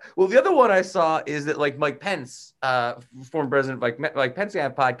 Well, the other one I saw is that like Mike Pence, former president Mike Pence,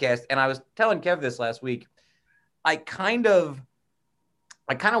 had a podcast, and I was telling Kev this last week. I kind of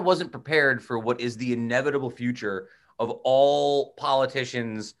wasn't prepared for what is the inevitable future of all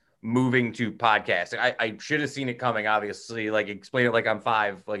politicians moving to podcasting. I should have seen it coming, obviously, like explain it like I'm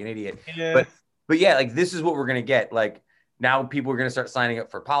 5, like an idiot. Yeah. But yeah, like this is what we're gonna get. Like now people are gonna start signing up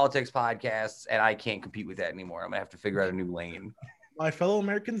for politics podcasts, and I can't compete with that anymore. I'm gonna have to figure out a new lane. My fellow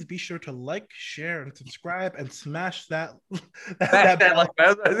Americans, be sure to like, share, and subscribe, and smash that that bell. Like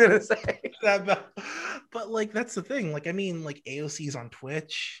I was gonna say that bell. But like that's the thing. Like I mean, like AOC's on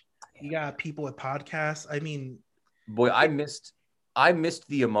Twitch. You got people with podcasts. I mean, boy, I missed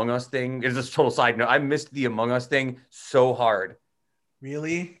the Among Us thing. It's just a total side note. I missed the Among Us thing so hard.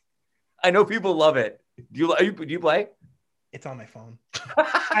 Really? I know people love it. Do you play? It's on my phone.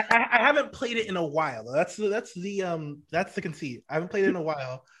 I haven't played it in a while. That's the conceit. I haven't played it in a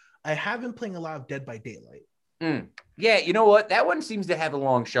while. I have been playing a lot of Dead by Daylight. Yeah, you know what? That one seems to have a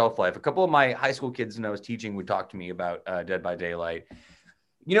long shelf life. A couple of my high school kids when I was teaching would talk to me about Dead by Daylight.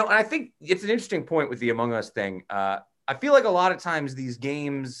 You know, and I think it's an interesting point with the Among Us thing. I feel like a lot of times these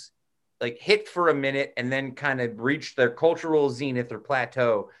games like hit for a minute and then kind of reach their cultural zenith or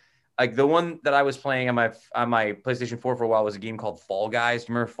plateau. Like the one that I was playing on my PlayStation 4 for a while was a game called Fall Guys.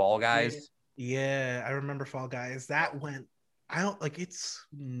 Do you remember Fall Guys? Yeah, I remember Fall Guys. That went. I don't like. It's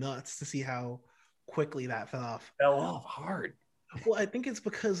nuts to see how quickly that fell off. Fell off hard. Well, I think it's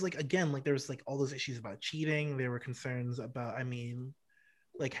because like again, like there was like all those issues about cheating. There were concerns about. I mean,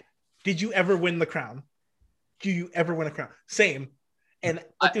 like, did you ever win the crown? Do you ever win a crown? Same. And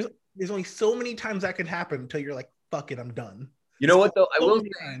like, there's only so many times that can happen until you're like, fuck it, I'm done. You know what though? I will say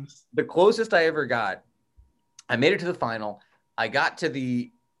the closest I ever got, I made it to the final. I got to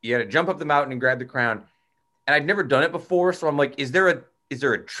you had to jump up the mountain and grab the crown. And I'd never done it before. So I'm like, is there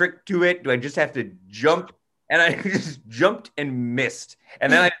a trick to it? Do I just have to jump? And I just jumped and missed.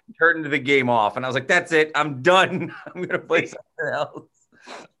 And then I turned the game off. And I was like, that's it. I'm done. I'm going to play something else.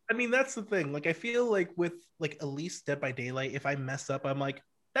 I mean, that's the thing. Like, I feel like with like at least Dead by Daylight, if I mess up, I'm like,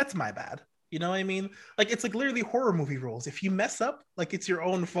 that's my bad. You know what I mean? Like, it's like literally horror movie rules. If you mess up, like it's your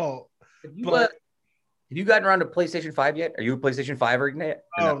own fault. Have you gotten around to PlayStation 5 yet? Are you a PlayStation 5er yet?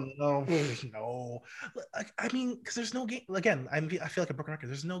 Oh, no. I mean, because there's no game. Again, I feel like a broken record.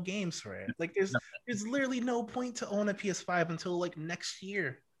 There's no games for it. Like, there's literally no point to own a PS5 until like next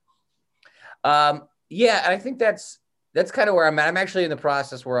year. Yeah, I think that's kind of where I'm at. I'm actually in the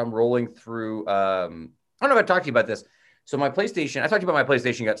process where I'm rolling through. I don't know if I talked to you about this. So my PlayStation, I talked to you about my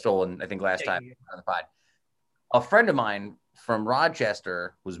PlayStation got stolen, I think last time on the pod. A friend of mine from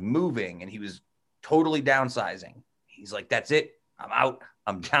Rochester was moving and he was totally downsizing. He's like, that's it. I'm out.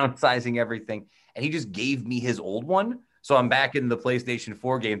 I'm downsizing everything. And he just gave me his old one. So I'm back in the PlayStation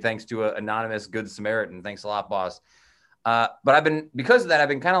 4 game thanks to an anonymous Good Samaritan. Thanks a lot, boss. But because of that, I've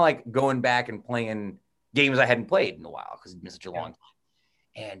been kind of like going back and playing games I hadn't played in a while because it's been such a long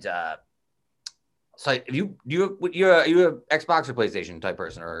time. And so are you a Xbox or PlayStation type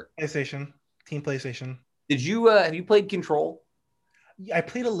person or PlayStation, Team PlayStation? Did you have you played Control? I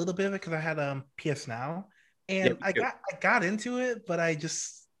played a little bit of it because I had PS Now, and I got into it, but I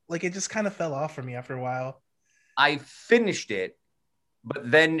just like it just kind of fell off for me after a while. I finished it, but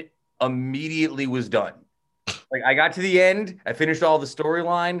then immediately was done. Like I got to the end, I finished all the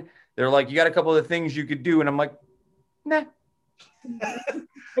storyline. They're like, you got a couple of things you could do, and I'm like, nah. I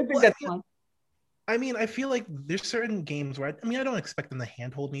think that's fine. I mean, I feel like there's certain games where I don't expect them to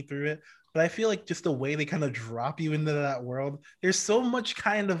handhold me through it, but I feel like just the way they kind of drop you into that world, there's so much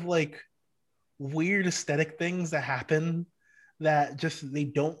kind of like weird aesthetic things that happen that just they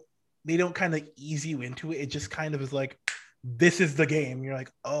don't kind of ease you into it. It just kind of is like, this is the game. You're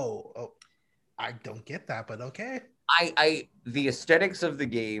like, oh, I don't get that, but okay. The aesthetics of the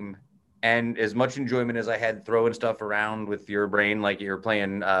game and as much enjoyment as I had throwing stuff around with your brain, like you're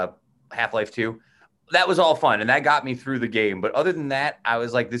playing Half-Life 2, that was all fun. And that got me through the game. But other than that, I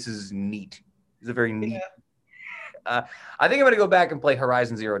was like, this is neat. It's a very neat. Yeah. I think I'm going to go back and play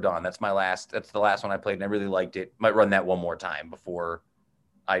Horizon Zero Dawn. That's the last one I played and I really liked it. Might run that one more time before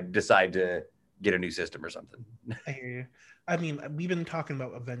I decide to get a new system or something. I hear you. I mean, we've been talking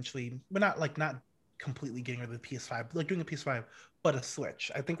about eventually, but not completely getting rid of the PS5, like doing a PS5, but a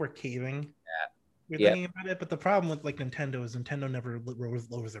Switch. I think we're caving. We're thinking about it, but the problem with like Nintendo is Nintendo never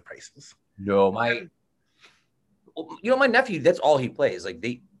lowers their prices. No, my nephew, that's all he plays. Like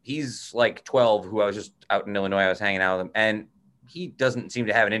he's like 12, who I was just out in Illinois. I was hanging out with him, and he doesn't seem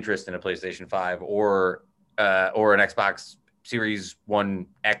to have an interest in a PlayStation 5 or an Xbox Series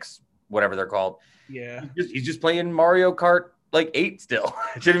 1X, whatever they're called. Yeah, he's just playing Mario Kart like 8 still. You know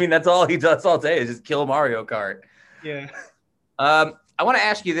what I mean? That's all he does all day is just kill Mario Kart. Yeah. I want to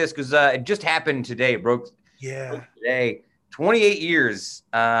ask you this because it just happened today. It broke today. 28 years.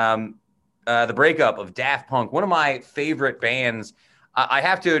 The breakup of Daft Punk, one of my favorite bands. I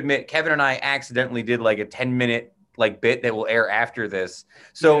have to admit, Kevin and I accidentally did like a 10-minute like bit that will air after this.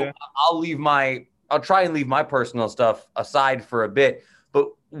 So yeah. I'll try and leave my personal stuff aside for a bit. But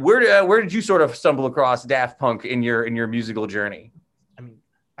where did you sort of stumble across Daft Punk in your musical journey? I mean,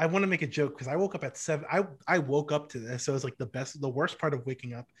 I want to make a joke because I woke up at 7. I woke up to this, so it's like the worst part of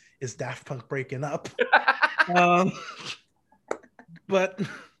waking up is Daft Punk breaking up. But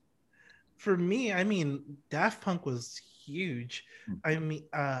for me, I mean, Daft Punk was huge. I mean,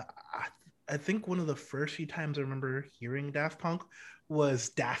 I think one of the first few times I remember hearing Daft Punk was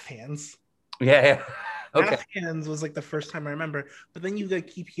Daft Hands. Yeah. Okay. Daft Hands was like the first time I remember, but then you like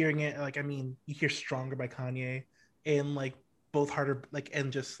keep hearing it. Like, I mean, you hear Stronger by Kanye and like both Harder, like,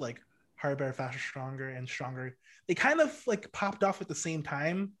 and just like Harder, Better, Faster, Stronger and Stronger. They kind of like popped off at the same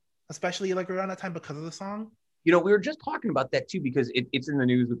time, especially like around that time because of the song. You know, we were just talking about that too, because it's in the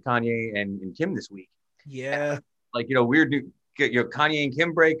news with Kanye and Kim this week. Yeah. Like, you know, weird, Kanye and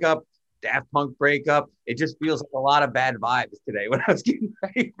Kim breakup, Daft Punk breakup. It just feels like a lot of bad vibes today when I was getting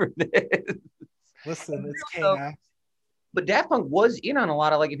ready for this. Listen, it's chaos. But Daft Punk was in on a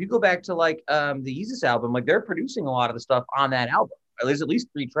lot of, like, if you go back to like the Yeezus album, like they're producing a lot of the stuff on that album. There's at least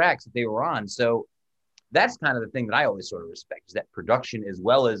 3 tracks that they were on. So that's kind of the thing that I always sort of respect, is that production as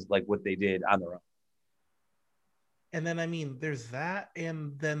well as like what they did on their own. And then, I mean, there's that.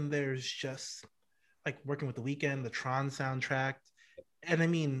 And then there's just like working with The Weeknd, the Tron soundtrack. And I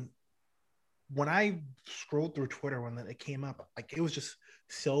mean, when I scrolled through Twitter when it came up, like it was just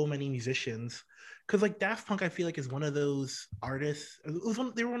so many musicians. Because like Daft Punk, I feel like is one of those artists.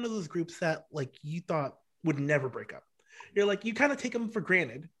 They were one of those groups that like you thought would never break up. You're like, you kind of take them for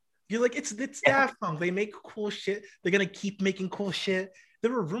granted. You're like, it's Daft Punk. They make cool shit. They're gonna keep making cool shit.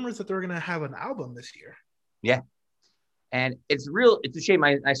 There were rumors that they were gonna have an album this year. Yeah. And it's a shame.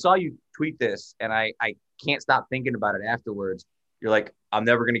 I saw you tweet this and I can't stop thinking about it afterwards. You're like, I'm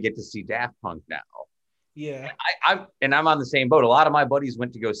never going to get to see Daft Punk now. Yeah. I'm on the same boat. A lot of my buddies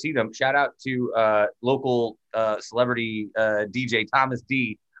went to go see them. Shout out to local celebrity DJ Thomas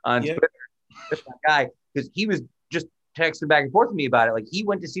D on Twitter. That's my guy, because he was just texting back and forth with me about it. Like, he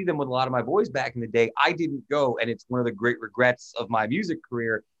went to see them with a lot of my boys back in the day. I didn't go, and it's one of the great regrets of my music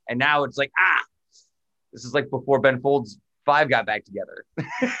career. And now it's like, this is like before Ben Folds 5 got back together.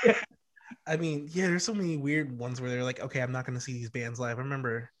 I mean, yeah, there's so many weird ones where they're like, okay, I'm not going to see these bands live. I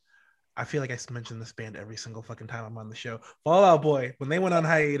remember, I feel like I mentioned this band every single fucking time I'm on the show. Fall Out Boy, when they went on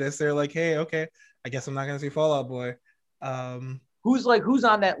hiatus, they're like, hey, okay, I guess I'm not going to see Fall Out Boy. Who's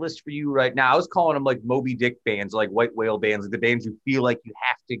on that list for you right now? I was calling them like Moby Dick bands, like White Whale bands, like the bands you feel like you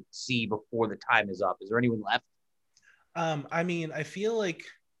have to see before the time is up. Is there anyone left? I mean, I feel like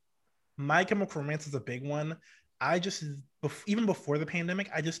My Chemical Romance is a big one. I just, even before the pandemic,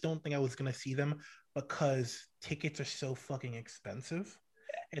 I just don't think I was going to see them because tickets are so fucking expensive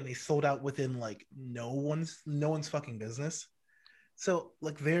and they sold out within like no one's fucking business. So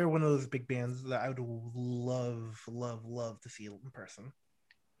like they're one of those big bands that I would love to see in person.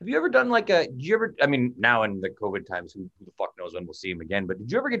 Have you ever done I mean, now in the COVID times, who the fuck knows when we'll see them again, but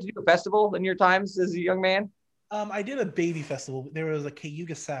did you ever get to do a festival in your times as a young man? I did a baby festival. There was a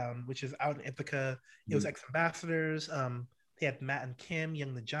Cayuga Sound, which is out in Utica. It was ex-ambassadors. They had Matt and Kim,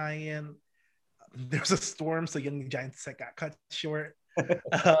 Young the Giant. There was a storm, so Young the Giant's set got cut short.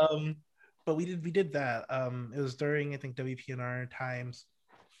 But we did that. It was during, I think, WPNR times.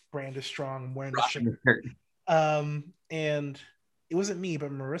 Brand is strong, wearing the shirt. And it wasn't me,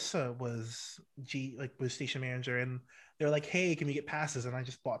 but Marissa was station manager, and they're like, "Hey, can we get passes?" And I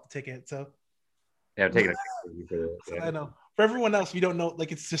just bought the ticket. So. Yeah, I'm taking a picture for I know. For everyone else, we don't know.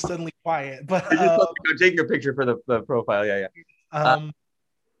 Like, it's just suddenly quiet. But I'm taking a picture for the profile. Yeah. But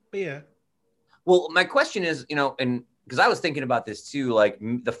yeah. Well, my question is, and because I was thinking about this too, like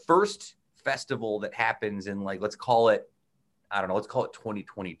the first festival that happens in like, let's call it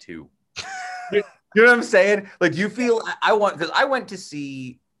 2022. You know what I'm saying? Like, do you feel because I went to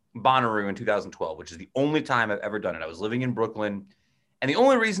see Bonnaroo in 2012, which is the only time I've ever done it. I was living in Brooklyn. And the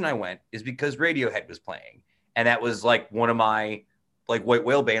only reason I went is because Radiohead was playing. And that was like one of my like White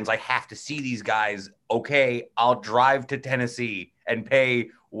Whale bands. I have to see these guys. Okay, I'll drive to Tennessee and pay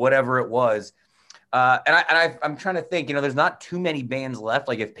whatever it was. I'm trying to think, there's not too many bands left.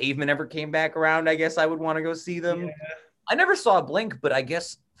 Like if Pavement ever came back around, I guess I would want to go see them. Yeah. I never saw Blink, but I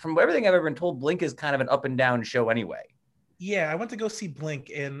guess from everything I've ever been told, Blink is kind of an up and down show anyway. Yeah, I went to go see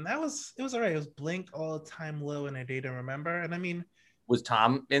Blink, and it was all right. It was Blink, All Time Low, and A Day to Remember. And I mean, Was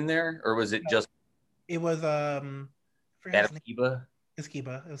Tom in there, or was it just it was I forgot his Adam name. Kiba? It was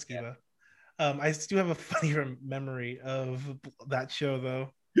Kiba. It was Yeah. Kiba. I do have a funny memory of that show though.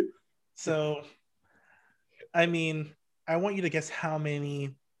 So, I mean, I want you to guess how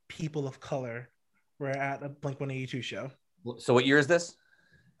many people of color were at a Blink 182 show. So what year is this?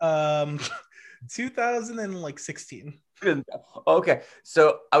 Um, 2016. Okay,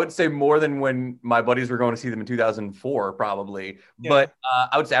 so I would say more than when my buddies were going to see them in 2004, probably. Yeah. But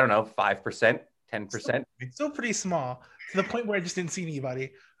I would say, I don't know, 5%, 10%. Still pretty small to the point where I just didn't see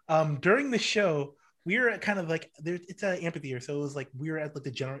anybody. During the show, we were at kind of like there. It's an amphitheater, so it was like we were at like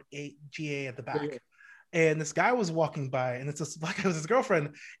the general GA at the back, and this guy was walking by, and it's this black guy with his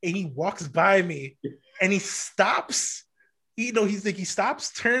girlfriend, and he walks by me, and he stops. He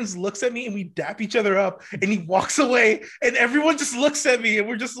stops, turns, looks at me, and we dap each other up, and he walks away, and everyone just looks at me, and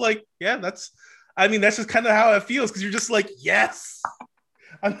we're just like, yeah, that's just kind of how it feels because you're just like, yes,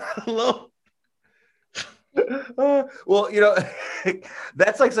 I'm not alone. Well,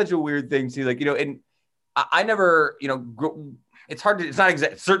 that's like such a weird thing too. Like, and I never, it's hard to, it's not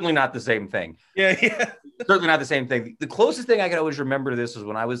certainly not the same thing. Yeah. Certainly not the same thing. The closest thing I could always remember to this was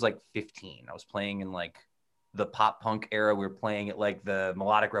when I was like 15. I was playing in like the pop punk era. We were playing at like the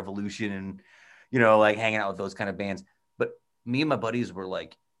Melodic Revolution and, like hanging out with those kind of bands. But me and my buddies were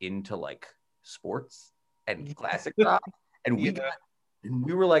like into like sports and classic rock. And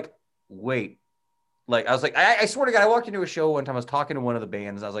we were like, wait. Like, I was like, I swear to God, I walked into a show one time. I was talking to one of the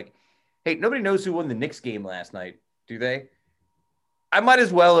bands. And I was like, hey, nobody knows who won the Knicks game last night, do they? I might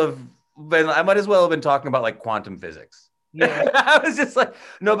as well have been talking about like quantum physics. Yeah. I was just like,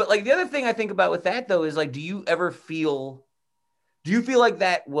 no, but like the other thing I think about with that though is like, do you feel like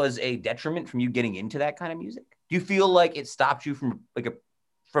that was a detriment from you getting into that kind of music? Do you feel like it stopped you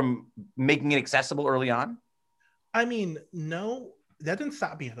from making it accessible early on? I mean, no, that didn't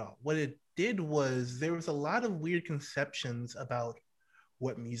stop me at all. What it did was there was a lot of weird conceptions about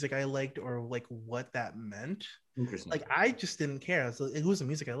what music I liked or like what that meant. Interesting. Like I just didn't care. So it was the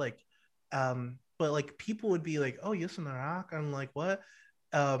music I liked. But like people would be like, "Oh, you listen to rock?" I'm like, "What?"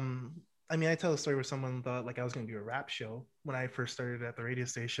 I mean, I tell a story where someone thought like I was going to do a rap show when I first started at the radio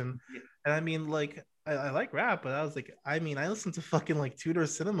station, and I mean, like I like rap, but I was like, I mean, I listened to fucking like Tudor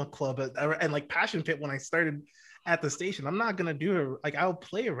Cinema Club and like Passion Pit when I started at the station. I'm not gonna do it. Like I'll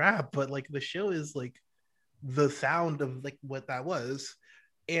play rap, but like the show is like the sound of like what that was,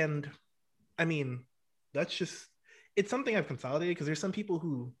 and I mean, that's just it's something I've consolidated because there's some people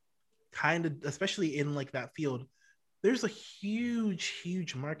who kind of, especially in like that field, there's a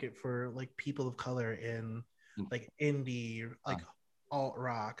huge market for like people of color in like indie, like alt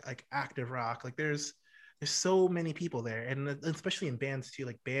rock, like active rock. Like there's so many people there, and especially in bands too,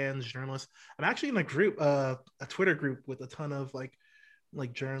 like bands, journalists. I'm actually in a group, a Twitter group with a ton of like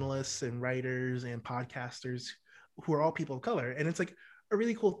journalists and writers and podcasters who are all people of color, and it's like a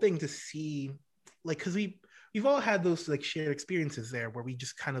really cool thing to see, like because we've all had those like shared experiences there where we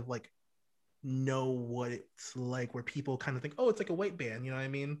just kind of like know what it's like, where people kind of think, oh, it's like a white band, you know what I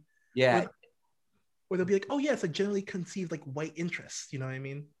mean? Yeah. Or they'll be like, oh yeah, it's a generally conceived like white interest, you know what I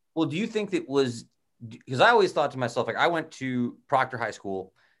mean? Well, do you think that was because I always thought to myself, like I went to Proctor High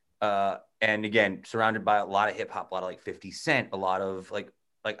School, and again, surrounded by a lot of hip hop, a lot of like 50 Cent, a lot of like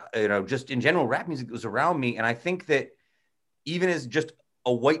just in general rap music that was around me. And I think that even as just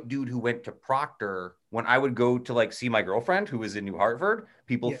a white dude who went to Proctor, when I would go to like see my girlfriend who was in New Hartford,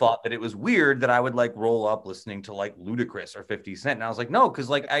 people thought that it was weird that I would like roll up listening to like Ludacris or 50 Cent. And I was like, no, because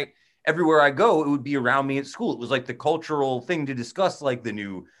like everywhere I go, it would be around me at school. It was like the cultural thing to discuss like the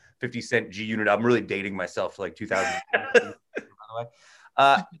new 50 Cent G Unit. I'm really dating myself to like 2000. By the way.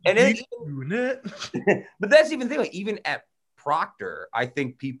 And then but that's even the thing, like even at Proctor, I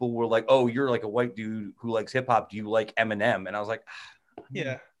think people were like, oh, you're like a white dude who likes hip hop. Do you like Eminem? And I was like,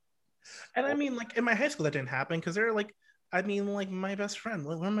 yeah. And I mean, like in my high school, that didn't happen because they're like, I mean, like my best friend,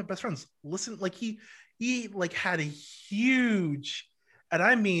 one of my best friends, listen, like he like had a huge, and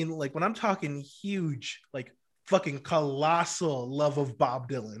I mean, like when I'm talking huge, like fucking colossal love of Bob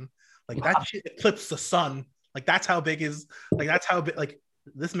Dylan. Like that shit eclipsed the sun. Like that's how big like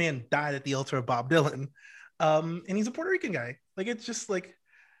this man died at the altar of Bob Dylan. And he's a Puerto Rican guy. Like it's just like,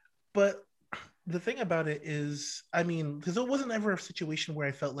 but the thing about it is, I mean, because it wasn't ever a situation where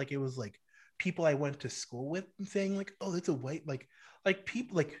I felt like it was like people I went to school with saying like, oh, it's a white, like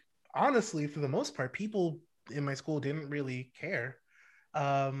people, like honestly, for the most part, people in my school didn't really care.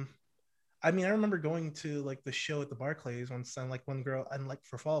 I mean, I remember going to like the show at the Barclays once, and like one girl, and like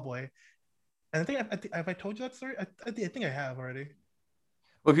for Fall Boy, And have I told you that story? I think I have already.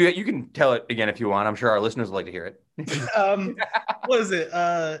 Well, if you can tell it again if you want. I'm sure our listeners would like to hear it. What is it?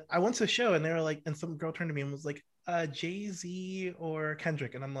 I went to a show and they were like, and some girl turned to me and was like, Jay-Z or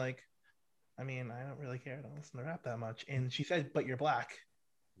Kendrick, and I'm like, I mean, I don't really care. I don't listen to rap that much. And she said, but you're black.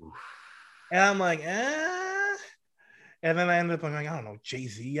 Oof. And I'm like, eh. And then I ended up like, I don't know,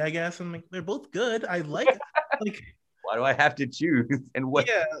 Jay-Z, I guess. And like, they're both good. I like like. Why do I have to choose? And what?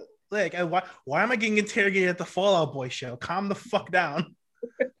 Yeah, like, why am I getting interrogated at the Fall Out Boy show? Calm the fuck down.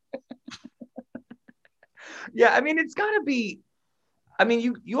 Yeah, I mean, it's got to be. I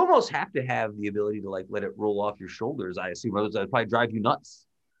mean, you almost have to have the ability to like let it roll off your shoulders. I assume, otherwise that'd probably drive you nuts.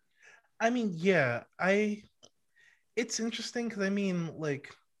 I mean, yeah, it's interesting because I mean,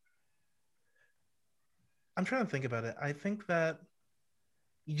 like, I'm trying to think about it. I think that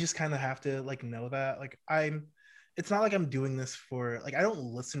you just kind of have to like know that. Like, it's not like I'm doing this for like I don't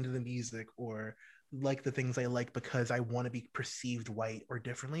listen to the music or like the things I like because I want to be perceived white or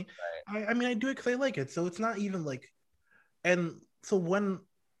differently. Right. I mean, I do it because I like it. So it's not even like, and so when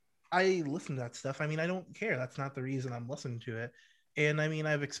I listen to that stuff, I mean, I don't care. That's not the reason I'm listening to it. And I mean,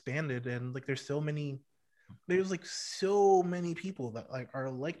 I've expanded and like there's like so many people that like are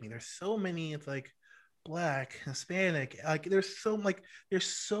like me. There's so many, it's like Black, Hispanic, like there's so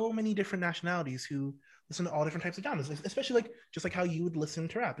many different nationalities who listen to all different types of genres, especially like just like how you would listen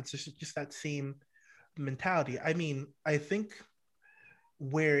to rap. It's just that same mentality. I mean, I think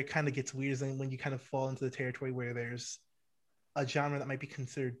where it kind of gets weird is when you kind of fall into the territory where there's a genre that might be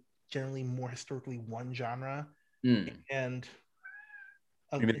considered generally more historically one genre and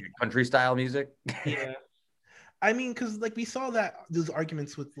you mean country style music? Yeah, I mean, because like we saw that those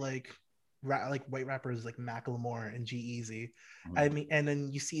arguments with like white rappers like Macklemore and G-Eazy. I mean, and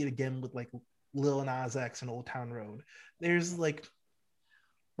then you see it again with like Lil Nas X and Old Town Road. There's like,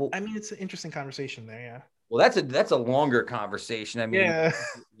 I mean, it's an interesting conversation there. Yeah. Well, that's a longer conversation. I mean, yeah.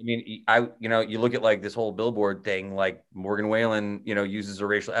 you look at like this whole Billboard thing, like Morgan Wallen, uses a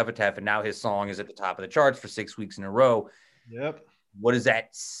racial epithet, and now his song is at the top of the charts for 6 weeks in a row. Yep. What does that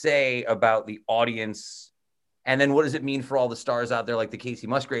say about the audience? And then what does it mean for all the stars out there like the Casey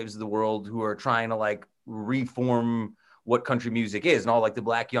Musgraves of the world who are trying to like reform what country music is, and all like the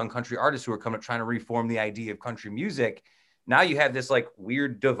Black young country artists who are trying to reform the idea of country music? Now you have this like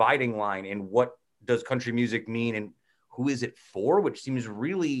weird dividing line in what does country music mean and who is it for, which seems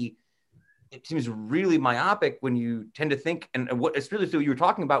really myopic when you tend to think, and what it's really what you were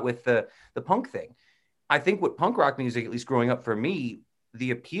talking about with the punk thing. I think what punk rock music, at least growing up for me,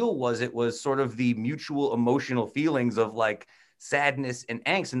 the appeal was it was sort of the mutual emotional feelings of like sadness and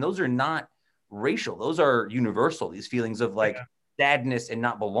angst. And those are not racial. Those are universal. These feelings of like sadness and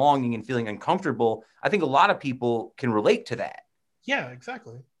not belonging and feeling uncomfortable. I think a lot of people can relate to that. Yeah,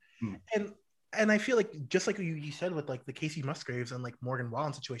 exactly. And I feel like just like you said with like the Casey Musgraves and like Morgan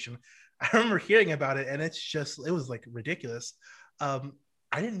Wallen situation, I remember hearing about it and it was like ridiculous.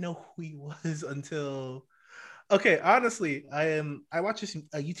 I didn't know who he was until okay, honestly, I watch a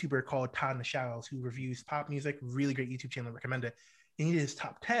YouTuber called Todd in the Shadows who reviews pop music, really great YouTube channel, I recommend it. And he did his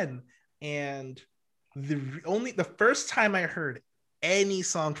top 10. And the first time I heard any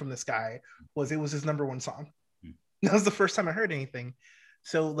song from this guy was his number one song. That was the first time I heard anything.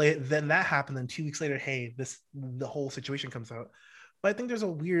 So like, then that happened. Then 2 weeks later, hey, the whole situation comes out. But I think there's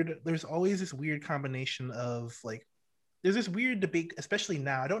always this weird combination of like, there's this weird debate, especially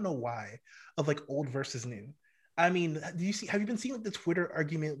now. I don't know why, of like old versus new. I mean, have you been seeing like the Twitter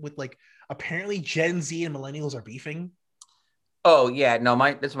argument with like apparently Gen Z and millennials are beefing? Oh yeah, no,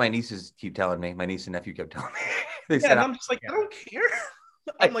 that's what my nieces keep telling me. My niece and nephew kept telling me. They said, I'm just like, I don't care.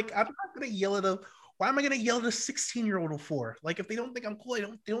 I'm like, I'm not gonna yell at them. Why am I going to yell at a 16-year-old for? Like, if they don't think I'm cool, they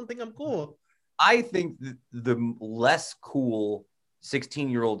don't think I'm cool. I think the less cool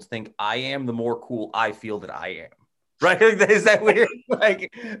 16-year-olds think I am, the more cool I feel that I am. Right? Is that weird?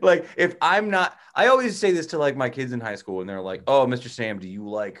 like if I'm not, I always say this to like my kids in high school and they're like, oh, Mr. Sam, do you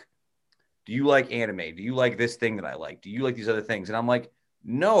like anime? Do you like this thing that I like? Do you like these other things? And I'm like,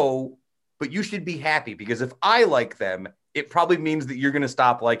 no, but you should be happy because if I like them, it probably means that you're going to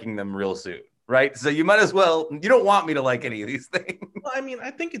stop liking them real soon. Right. So you might as well, you don't want me to like any of these things. Well, I mean,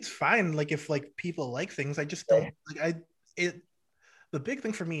 I think it's fine. Like if like people like things, I just don't like the big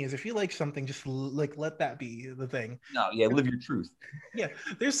thing for me is if you like something, just like let that be the thing. No, yeah, live your truth. Yeah.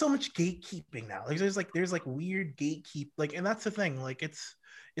 There's so much gatekeeping now. Like there's weird gatekeep, like, and that's the thing. Like it's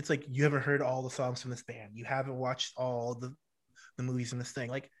like you haven't heard all the songs from this band. You haven't watched all the movies in this thing.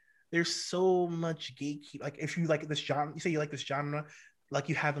 Like there's so much gatekeep. Like if you like this genre, you say you like this genre, like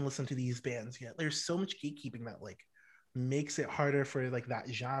you haven't listened to these bands yet. There's so much gatekeeping that like makes it harder for like that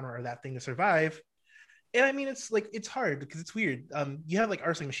genre or that thing to survive. And I mean, it's like it's hard because it's weird. You have like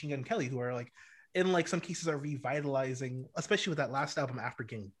artists like Machine Gun Kelly who are like, in like some cases, are revitalizing, especially with that last album after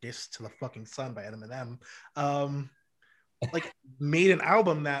getting dissed to the fucking sun by Eminem. Like made an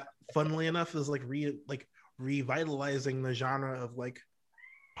album that, funnily enough, is like revitalizing the genre of like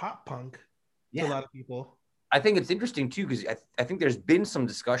pop punk to a lot of people. I think it's interesting too because I think there's been some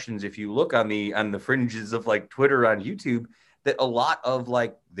discussions, if you look on the fringes of like Twitter, on YouTube, that a lot of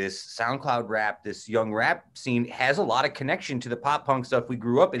like this SoundCloud rap, this young rap scene has a lot of connection to the pop punk stuff we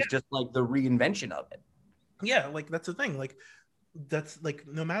grew up. It's just like the reinvention of it. Yeah, like that's the thing. Like that's like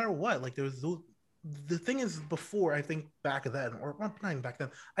no matter what, like there was the thing is before, I think back then, or not even back then,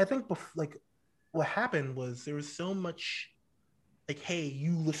 I think like what happened was there was so much like, hey,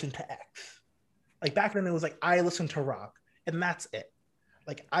 you listen to X. Like back then it was like, I listen to rock and that's it.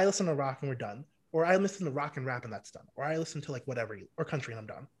 Like I listen to rock and we're done. Or I listen to rock and rap and that's done. Or I listen to like whatever, or country and I'm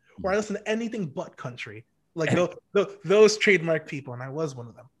done. Or I listen to anything but country. Like those trademark people, and I was one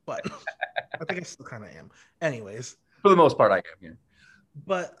of them. But I think I still kind of am. Anyways. For the most part, I am, yeah.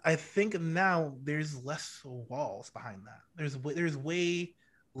 But I think now there's less walls behind that. There's way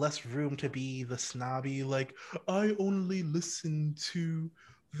less room to be the snobby, like, I only listen to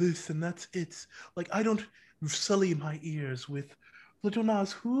this and that's it. Like, I don't sully my ears with Little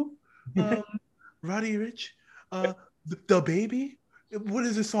Nas who? Roddy Rich, the baby. What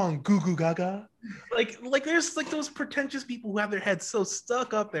is this song? Goo Goo Gaga. Like there's like those pretentious people who have their heads so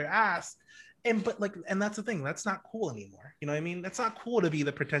stuck up their ass, and that's the thing. That's not cool anymore. You know what I mean? That's not cool to be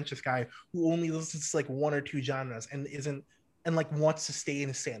the pretentious guy who only listens to like one or two genres and like wants to stay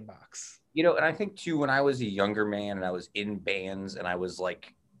in a sandbox. You know, and I think too, when I was a younger man and I was in bands and I was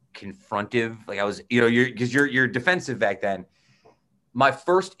like confrontive, like I was, you know, you're defensive back then. My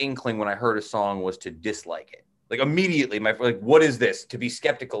first inkling when I heard a song was to dislike it. Like immediately, what is this? To be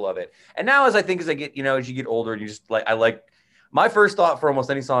skeptical of it. And now as you get older, and you just like, my first thought for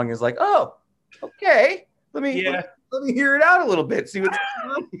almost any song is like, oh, okay, let me hear it out a little bit, see what's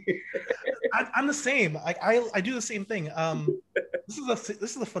going on here. I'm the same. I do the same thing. This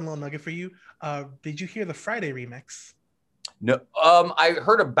is a fun little nugget for you. Did you hear the Friday remix? No, I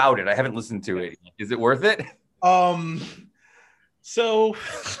heard about it. I haven't listened to it. Is it worth it? So,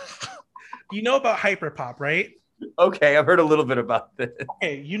 you know about hyperpop, right? Okay, I've heard a little bit about this.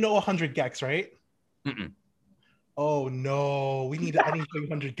 Okay, you know 100 gex, right? Mm-mm. Oh no, I need to show you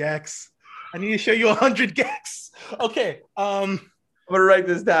 100 gex. I need to show you 100 gex. Okay, I'm gonna write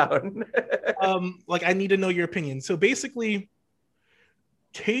this down. like I need to know your opinion. So basically,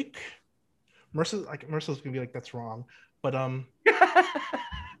 Mercer's gonna be like, that's wrong, but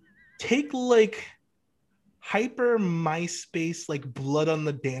take like hyper MySpace, like Blood on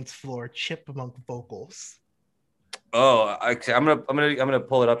the Dance Floor chipmunk vocals. Oh, okay. I'm gonna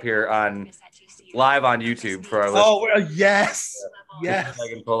pull it up here on live on YouTube for our listeners. Oh yes. I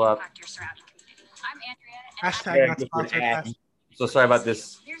can pull up. Hashtag not sponsored. So sorry about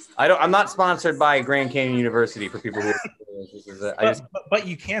this. I'm not sponsored by Grand Canyon University for people who. But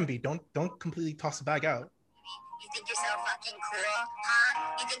you can be. Don't completely toss the bag out. You think you're so fucking cool,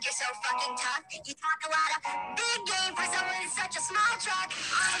 huh? You think you're so fucking tough? You talk a lot of big game for someone in such a small truck.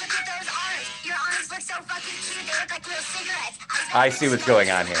 Oh, look at those arms. Your arms look so fucking cute. They look like little cigarettes. I see what's going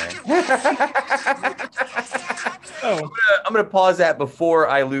on here. Oh. I'm gonna pause that before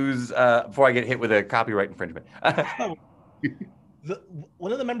I get hit with a copyright infringement.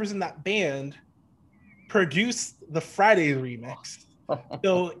 One of the members in that band produced the Friday remix.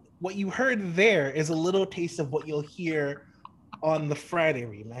 So what you heard there is a little taste of what you'll hear on the Friday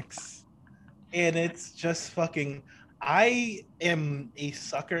remix. And it's just fucking, I am a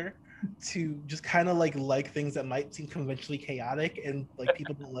sucker to just kind of like things that might seem conventionally chaotic and like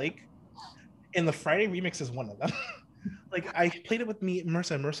people don't like. And the Friday remix is one of them. Like I played it with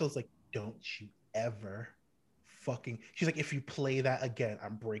Mercer, and Mercer was like, don't you ever fucking, she's like, if you play that again,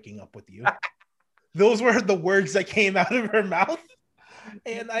 I'm breaking up with you. Those were the words that came out of her mouth.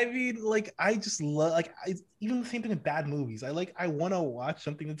 And I mean, like, I just love, like, even the same thing with bad movies. I want to watch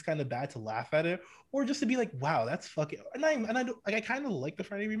something that's kind of bad to laugh at it, or just to be like, wow, that's fucking. And I don't like. I kind of like the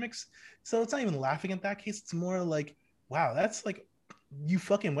Friday remix, so it's not even laughing at that case. It's more like, wow, that's like, you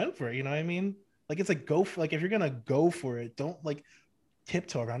fucking went for it. You know what I mean? Like, it's like go for, like, if you're gonna go for it, don't like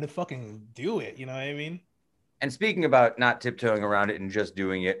tiptoe around it. Fucking do it. You know what I mean? And speaking about not tiptoeing around it and just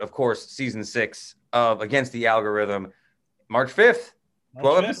doing it, of course, season 6 of Against the Algorithm, March 5th.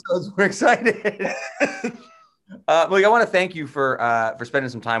 12 episodes. We're excited. Malik, I want to thank you for spending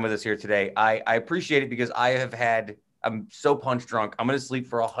some time with us here today. I appreciate it because I have had I'm so punch drunk. I'm gonna sleep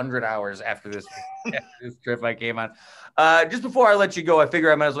for 100 hours after this trip I came on. Just before I let you go, I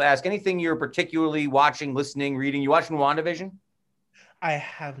figure I might as well ask anything you're particularly watching, listening, reading. You watching WandaVision? I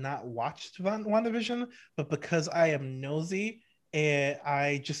have not watched WandaVision, but because I am nosy, and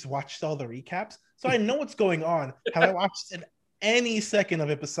I just watched all the recaps, so I know what's going on. Have I watched any second of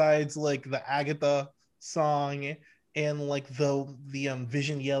it besides like the Agatha song and like the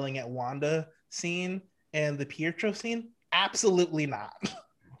Vision yelling at Wanda scene and the Pietro scene? Absolutely not.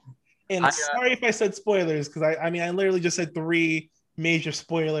 And sorry if I said spoilers, because I mean I literally just said 3 major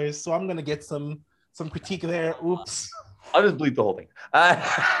spoilers, so I'm gonna get some critique there. Oops. I'll just bleep the whole thing.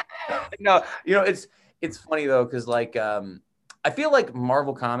 No, it's funny though, because like I feel like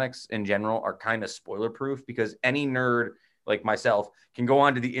Marvel comics in general are kind of spoiler proof, because any nerd like myself can go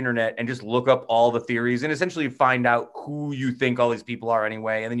onto the internet and just look up all the theories and essentially find out who you think all these people are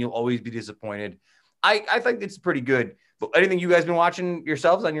anyway, and then you'll always be disappointed. I think it's pretty good. But anything you guys been watching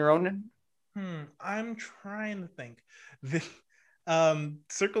yourselves on your own? I'm trying to think.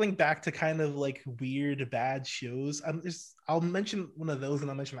 Circling back to kind of like weird bad shows, I'll mention one of those,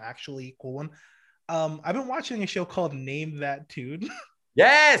 and I'll mention an actually cool one. I've been watching a show called Name That Tune.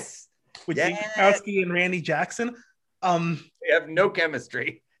 Yes, with Jake Kowski and Randy Jackson. They have no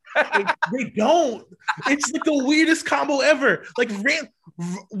chemistry. They don't. It's like the weirdest combo ever. Like,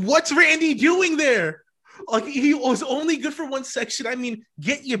 what's Randy doing there? Like, he was only good for one section. I mean,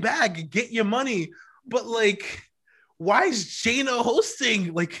 get your bag, get your money. But like, why is Jaina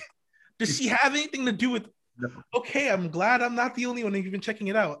hosting? Like, does she have anything to do with? No. Okay, I'm glad I'm not the only one who's been checking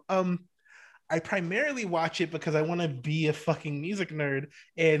it out. I primarily watch it because I want to be a fucking music nerd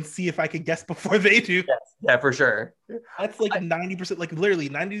and see if I can guess before they do. Yes. Yeah, for sure. That's like 90%, like literally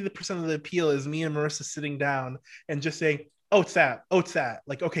 90% of the appeal is me and Marissa sitting down and just saying, oh, it's that. Oh, it's that.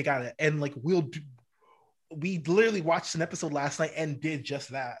 Like, okay, got it. And like, we literally watched an episode last night and did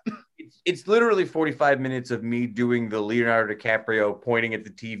just that. It's literally 45 minutes of me doing the Leonardo DiCaprio pointing at the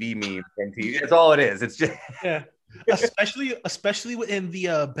TV meme. And that's all it is. It's just... Yeah. especially in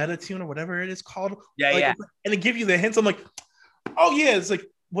the beta tune or whatever it is called. Yeah, like, yeah. And they give you the hints. I'm like, oh yeah, it's like,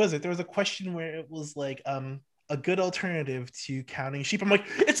 what was it? There was a question where it was like a good alternative to Counting Sheep. I'm like,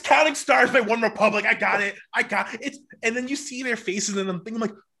 it's Counting Stars by One Republic. I got it. It's, and then you see their faces and I'm thinking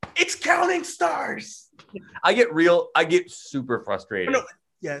like, it's Counting Stars. I get super frustrated. No,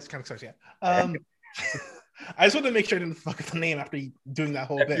 yeah, it's Counting Stars. Yeah. I just wanted to make sure I didn't fuck up the name after doing that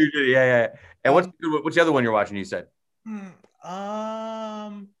whole bit. Yeah. And what's the other one you're watching? You said you're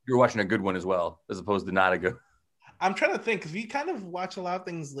watching a good one as well, as opposed to not a good. I'm trying to think, because we kind of watch a lot of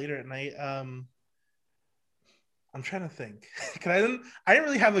things later at night. I'm trying to think, because I didn't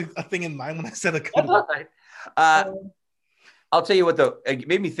really have a thing in mind when I said a good one. I'll tell you what though, it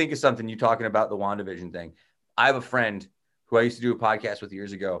made me think of something. You talking about the WandaVision thing. I have a friend who I used to do a podcast with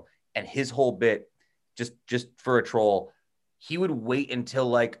years ago, and his whole bit, just for a troll, he would wait until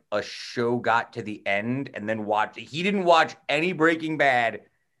like a show got to the end and then watch. He didn't watch any Breaking Bad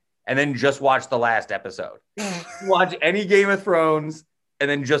and then just watch the last episode. Watch any Game of Thrones and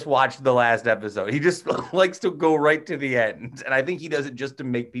then just watch the last episode. He just likes to go right to the end. And I think he does it just to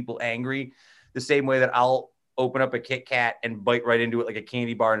make people angry, the same way that I'll open up a Kit Kat and bite right into it like a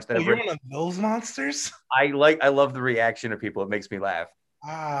candy bar instead of... You're one of those monsters? I love the reaction of people. It makes me laugh.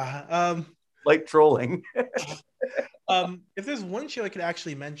 Like trolling. If there's one show I could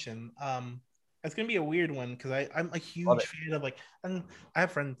actually mention, it's gonna be a weird one because I'm a huge fan of, like, and I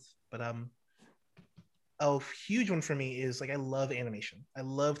have friends, but a huge one for me is like I love animation. I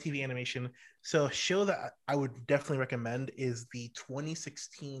love TV animation. So a show that I would definitely recommend is the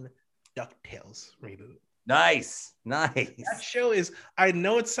 2016 DuckTales reboot. Nice. That show is, I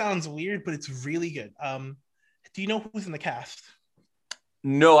know it sounds weird, but it's really good. Do you know who's in the cast?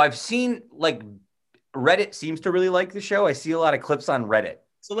 No, I've seen, like, Reddit seems to really like the show. I see a lot of clips on Reddit.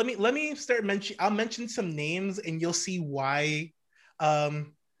 So let me start mentioning. I'll mention some names, and you'll see why.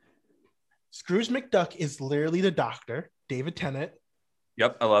 Scrooge McDuck is literally the Doctor, David Tennant.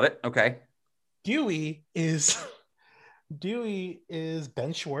 Yep, I love it. Okay. Dewey is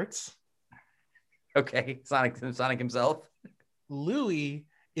Ben Schwartz. Okay, Sonic himself. Louie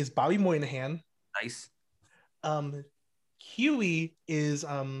is Bobby Moynihan. Nice. Huey is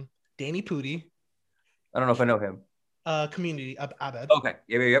Danny Pudi. I don't know if I know him. Community Abed. Okay.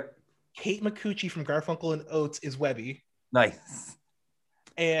 Yep. Kate McCucci from Garfunkel and Oates is Webby. Nice.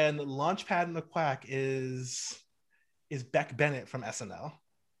 And Launchpad McQuack is Beck Bennett from SNL.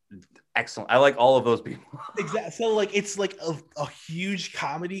 Excellent. I like all of those people. Exactly. So like it's like a huge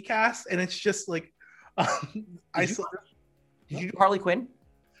comedy cast, and it's just like Did you do Harley Quinn?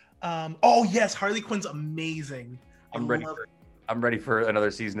 Oh yes, Harley Quinn's amazing. I'm ready for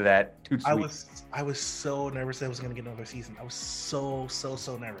another season of that. Toot I sweet. was so nervous that I was going to get another season. I was so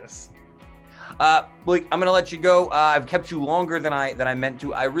nervous. Blake, I'm gonna let you go. I've kept you longer than I meant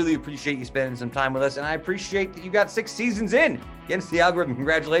to. I really appreciate you spending some time with us, and I appreciate that you got 6 seasons in against the algorithm.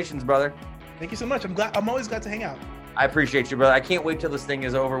 Congratulations, brother. Thank you so much. I'm always glad to hang out. I appreciate you, brother. I can't wait till this thing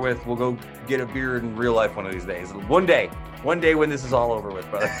is over with. We'll go get a beer in real life one of these days. One day when this is all over with,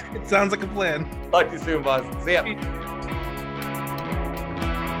 brother. It sounds like a plan. Talk to you soon, boss. See ya.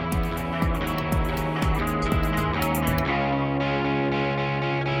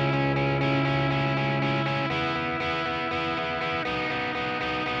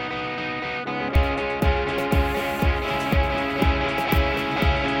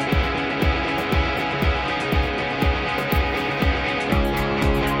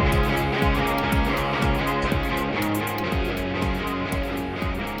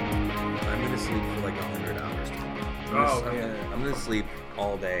 Sleep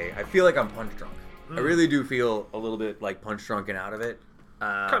all day. I feel like I'm punch drunk. I really do feel a little bit like punch drunk and out of it.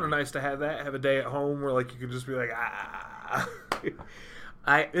 Kind of nice to have a day at home where like you can just be like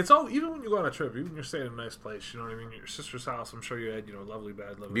It's all, even when you go on a trip, even when you're staying in a nice place, you know what I mean? At your sister's house, I'm sure you had, lovely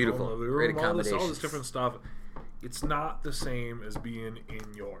bed, lovely beautiful, home, lovely great room, accommodations, all this different stuff. It's not the same as being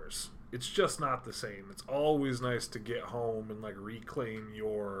in yours. It's just not the same. It's always nice to get home and like reclaim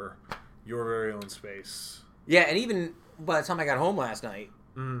your very own space. Yeah, and even by the time I got home last night,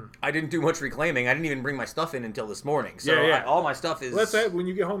 I didn't do much reclaiming. I didn't even bring my stuff in until this morning. So all my stuff is... Well, that's it. When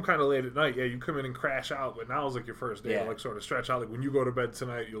you get home kind of late at night, you come in and crash out, but now is like your first day to like sort of stretch out. Like when you go to bed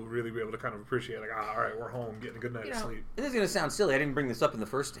tonight, you'll really be able to kind of appreciate like, all right, we're home, getting a good night of sleep. This is going to sound silly. I didn't bring this up in the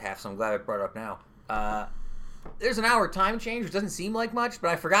first half, so I'm glad I brought it up now. There's an hour time change, which doesn't seem like much, but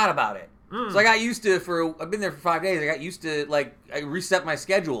I forgot about it. So I got used to I've been there for 5 days. I got used to, I reset my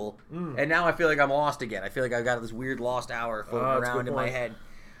schedule, and now I feel like I'm lost again. I feel like I've got this weird lost hour floating around in my head.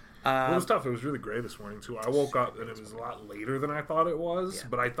 It was tough. It was really gray this morning, too. I woke up, and it was a lot later than I thought it was,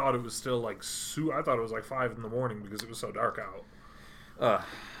 but I thought it was still, I thought it was, 5 in the morning because it was so dark out.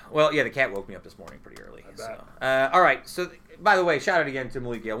 Well, yeah, the cat woke me up this morning pretty early. So. All right. So, by the way, shout out again to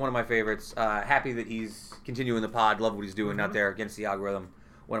Malik Gayle, one of my favorites. Happy that he's continuing the pod. Love what he's doing out there against the algorithm.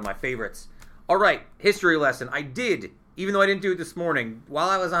 One of my favorites. All right, history lesson. I did, even though I didn't do it this morning, while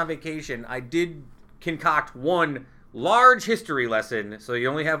I was on vacation, I did concoct one large history lesson, so you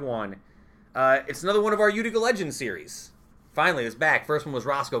only have one. It's another one of our Utica Legends series. Finally, it's back. First one was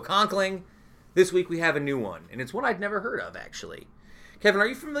Roscoe Conkling. This week we have a new one, and it's one I'd never heard of, actually. Kevin, are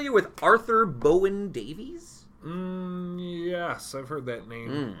you familiar with Arthur Bowen Davies? Yes, I've heard that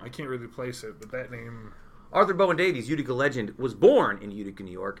name. I can't really place it, but that name... Arthur Bowen Davies, Utica legend, was born in Utica,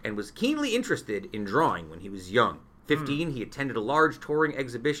 New York, and was keenly interested in drawing when he was young. 15, he attended a large touring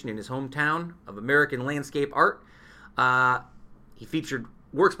exhibition in his hometown of American landscape art. He featured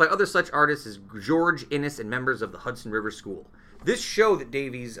works by other such artists as George Innes and members of the Hudson River School. This show that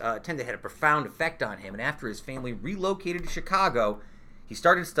Davies attended had a profound effect on him, and after his family relocated to Chicago, he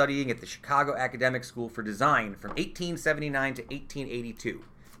started studying at the Chicago Academic School for Design from 1879 to 1882.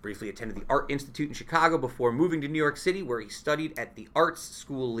 Briefly attended the Art Institute in Chicago before moving to New York City, where he studied at the Arts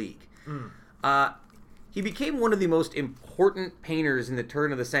School League. He became one of the most important painters in the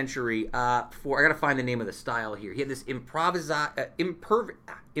turn of the century. I gotta find the name of the style here. He had this I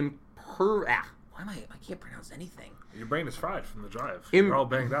can't pronounce anything. Your brain is fried from the drive. You're all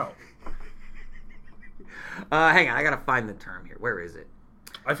banged out. Hang on, I gotta find the term here. Where is it?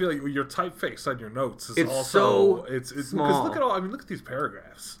 I feel like your typeface on your notes is it's also... It's Because small. look at these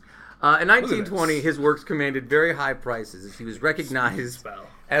paragraphs. In 1920, his works commanded very high prices as he was recognized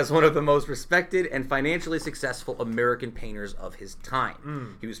as one of the most respected and financially successful American painters of his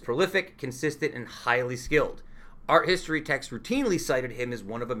time. He was prolific, consistent, and highly skilled. Art history texts routinely cited him as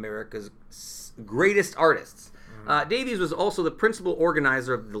one of America's greatest artists. Davies was also the principal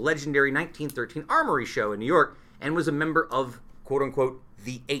organizer of the legendary 1913 Armory Show in New York and was a member of, quote-unquote,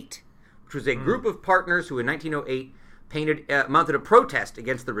 the Eight, which was a group of partners who in 1908 mounted a protest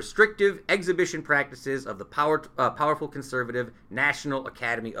against the restrictive exhibition practices of the powerful conservative National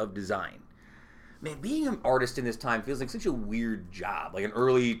Academy of Design. Man, being an artist in this time feels like such a weird job, like in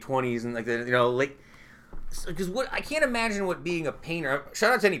early 20s and late. Because I can't imagine what being a painter.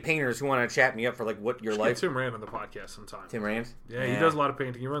 Shout out to any painters who want to chat me up for what your life. Tim Rand on the podcast sometime. Tim Rand? Yeah, he does a lot of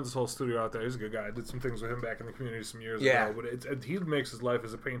painting. He runs his whole studio out there. He's a good guy. I did some things with him back in the community some years ago. But he makes his life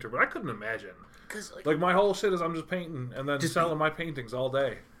as a painter. But I couldn't imagine. Like my whole shit is I'm just painting and then selling my paintings all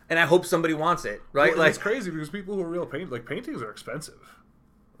day. And I hope somebody wants it, right? Well, it's crazy because people who are real paintings are expensive.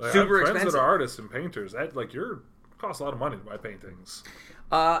 Super I have friends expensive. that are artists and painters. That costs a lot of money to buy paintings.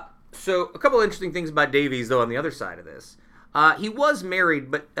 So, a couple of interesting things about Davies, though, on the other side of this. He was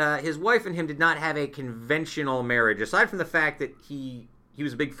married, but his wife and him did not have a conventional marriage. Aside from the fact that he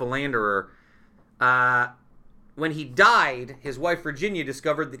was a big philanderer, when he died, his wife Virginia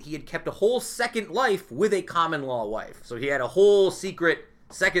discovered that he had kept a whole second life with a common law wife. So he had a whole secret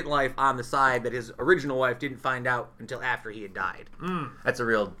second life on the side that his original wife didn't find out until after he had died. That's a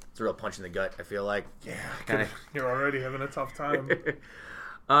real punch in the gut, I feel like. Yeah, you're already having a tough time.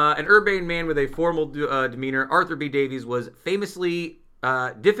 An urbane man with a formal demeanor, Arthur B. Davies was famously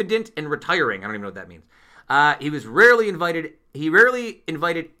diffident and retiring. I don't even know what that means. He rarely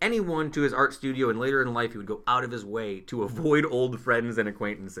invited anyone to his art studio, and later in life he would go out of his way to avoid old friends and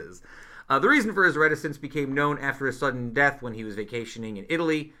acquaintances. The reason for his reticence became known after his sudden death when he was vacationing in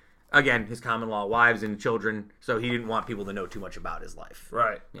Italy. Again, his common law wives and children, so he didn't want people to know too much about his life.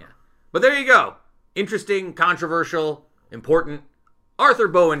 Right. Yeah. But there you go. Interesting, controversial, important. Arthur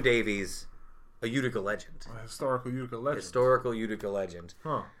Bowen Davies, a Utica legend. A historical Utica legend. Historical Utica legend.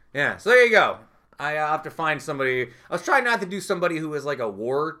 Huh. Yeah, so there you go. I have to find somebody. I was trying not to do somebody who is like a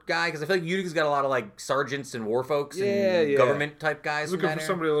war guy, because I feel like Utica's got a lot of like sergeants and war folks and government type guys. Looking for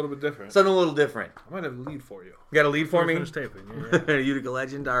somebody a little bit different. Something a little different. I might have a lead for you. You got a lead for me? Finish taping. Yeah. Utica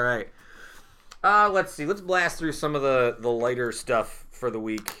legend. All right. Let's see. Let's blast through some of the lighter stuff for the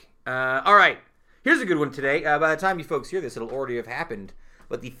week. All right. Here's a good one today. By the time you folks hear this, it'll already have happened.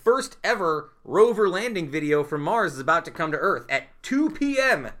 But the first ever rover landing video from Mars is about to come to Earth at 2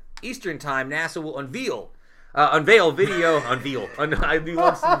 p.m. Eastern Time. NASA will unveil video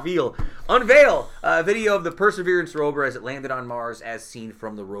of the Perseverance rover as it landed on Mars, as seen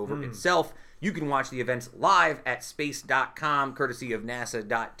from the rover itself. You can watch the events live at space.com, courtesy of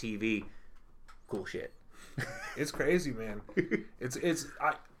nasa.tv. Cool shit. It's crazy, man.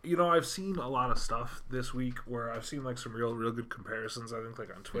 I've seen a lot of stuff this week where I've seen like some real good comparisons. I think like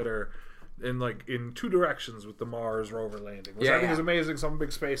on Twitter, in like in two directions with the Mars rover landing, which I think is amazing. Some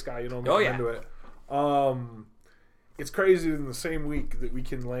big space guy, into it. It's crazy in the same week that we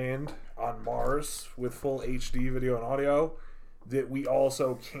can land on Mars with full HD video and audio, that we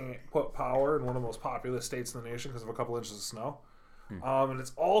also can't put power in one of the most populous states in the nation because of a couple inches of snow. And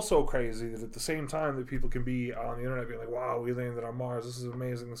it's also crazy that at the same time that people can be on the internet being like, wow, we landed on Mars, this is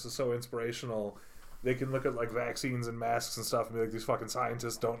amazing, this is so inspirational, they can look at like vaccines and masks and stuff and be like, these fucking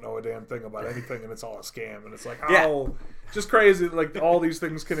scientists don't know a damn thing about anything and it's all a scam. And it's like, just crazy that like all these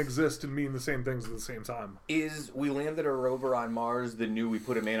things can exist and mean the same things at the same time. Is we landed a rover on Mars the new we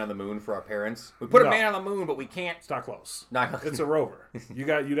put a man on the moon for our parents? We put a man on the moon, but we can't. It's not close. Not close. It's a rover.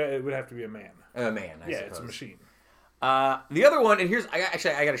 It would have to be a man. A man, I suppose. It's a machine. The other one, and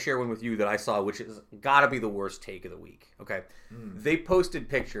I got to share one with you that I saw, which is got to be the worst take of the week. Okay, they posted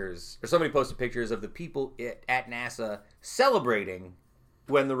pictures, or somebody posted pictures of the people at NASA celebrating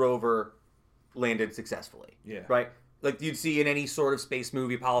when the rover landed successfully. Yeah, right. Like you'd see in any sort of space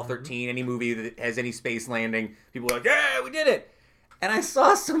movie, Apollo 13, any movie that has any space landing, people are like, "Yeah, we did it!" And I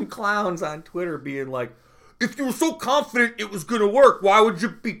saw some clowns on Twitter being like, "If you were so confident it was going to work, why would you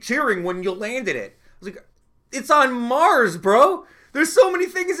be cheering when you landed it?" I was like, it's on Mars, bro. There's so many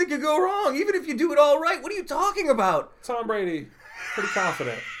things that could go wrong, even if you do it all right. What are you talking about? Tom Brady, pretty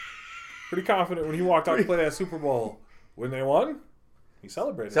confident. Pretty confident when he walked out to play that Super Bowl. When they won, he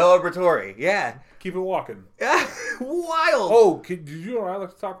celebrated. Celebratory, yeah. Keep it walking. Yeah, wild. Oh, did you know what I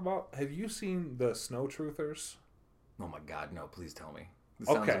like to talk about? Have you seen the Snow Truthers? Oh my God, no! Please tell me. This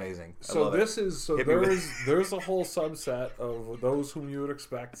sounds amazing. There's a whole subset of those whom you would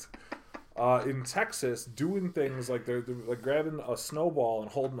expect. In Texas, doing things like they're like grabbing a snowball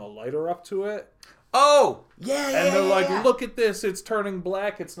and holding a lighter up to it. Oh, yeah. And they're like, look at this, it's turning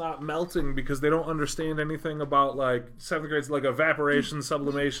black, it's not melting, because they don't understand anything about like 7th grade, like evaporation,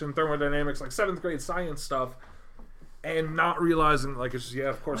 sublimation, thermodynamics, like 7th grade science stuff, and not realizing like it's just,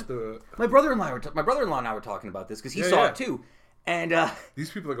 of course my brother-in-law and I were talking about this because he saw it too, and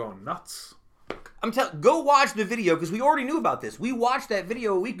these people are going nuts. Go watch the video, because we already knew about this. We watched that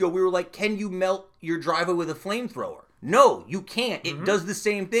video a week ago. We were like, can you melt your driveway with a flamethrower? No, you can't. It does the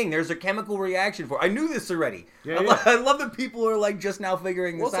same thing. There's a chemical reaction for it. I knew this already. I love that people are like just now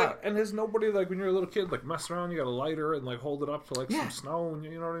figuring this out. And there's nobody like when you're a little kid like mess around, you got a lighter and like hold it up to like some snow, and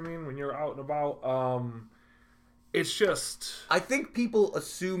you know what I mean? When you're out and about, it's just... I think people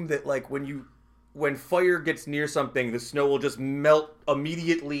assume that like when fire gets near something, the snow will just melt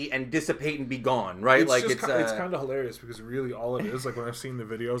immediately and dissipate and be gone, right? It's kind of hilarious because really all it is, like when I've seen the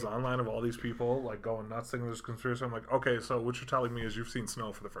videos online of all these people like going nuts thinking there's conspiracy, I'm like, okay, so what you're telling me is you've seen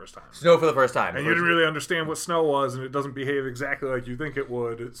snow for the first time. Snow for the first time. And you didn't really understand what snow was, and it doesn't behave exactly like you think it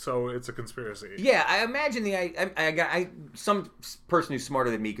would, so it's a conspiracy. Yeah, I imagine some person who's smarter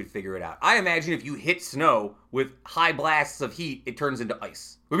than me could figure it out. I imagine if you hit snow with high blasts of heat, it turns into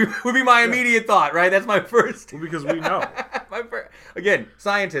ice. Would be my immediate thought, right? That's my first. Well, because we know. Again,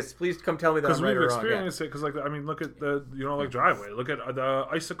 scientists, please come tell me that I'm right or wrong. Because we've experienced it. Because, like, I mean, look at the, driveway. Look at the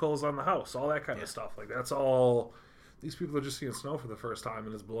icicles on the house. All that kind of stuff. Like, that's all. These people are just seeing snow for the first time,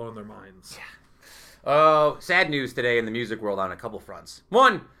 and it's blowing their minds. Yeah. Oh, sad news today in the music world on a couple fronts.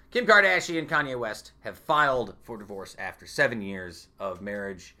 One, Kim Kardashian and Kanye West have filed for divorce after 7 years of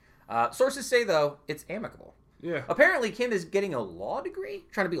marriage. Sources say, though, it's amicable. Yeah. Apparently, Kim is getting a law degree,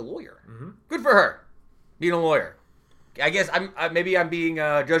 trying to be a lawyer. Mm-hmm. Good for her, being a lawyer. I guess maybe I'm being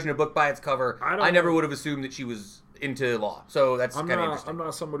judging a book by its cover. I never would have assumed that she was into law, so that's kind of interesting. I'm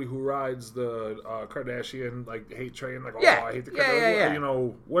not somebody who rides the Kardashian hate train. Like, I hate the Kardashian.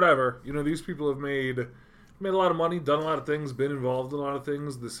 Yeah. Whatever. These people have made a lot of money, done a lot of things, been involved in a lot of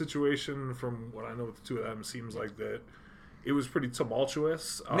things. The situation, from what I know with the two of them, seems like that it was pretty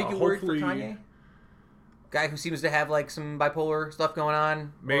tumultuous. Make you worried for Kanye? Guy who seems to have some bipolar stuff going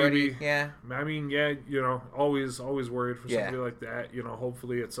on. Maybe. Already. Yeah. I mean, always worried for somebody like that.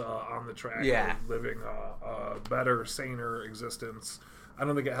 Hopefully it's on the track of living a better, saner existence. I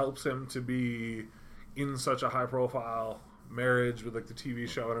don't think it helps him to be in such a high profile marriage with the TV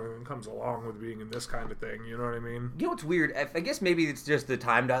show and everything comes along with being in this kind of thing. You know what I mean? You know what's weird? I guess maybe it's just the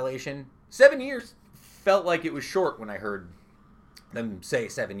time dilation. 7 years felt like it was short when I heard them say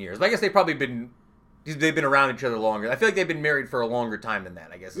 7 years. But I guess they've been around each other longer. I feel like they've been married for a longer time than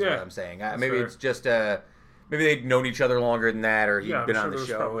that, I guess is what I'm saying. Maybe fair. It's just, maybe they'd known each other longer than that, or he'd been on the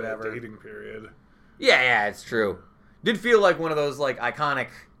show or whatever. A dating period. Yeah, it's true. Did feel like one of those, iconic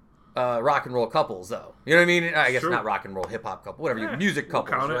rock and roll couples, though. You know what I mean? I guess not rock and roll, hip-hop couple, whatever. Music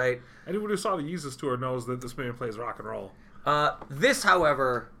couples, right? Anyone who saw the Yeezus tour knows that this man plays rock and roll. This,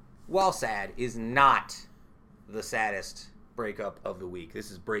 however, while sad, is not the saddest breakup of the week.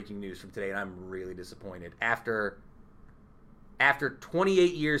 This is breaking news from today, and I'm really disappointed. After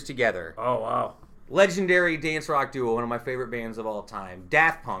 28 years together, oh wow, legendary dance rock duo, one of my favorite bands of all time,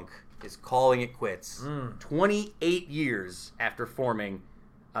 Daft Punk, is calling it quits. 28 years after forming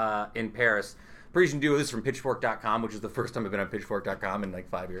in Paris. Parisian duo, this is from Pitchfork.com, which is the first time I've been on Pitchfork.com in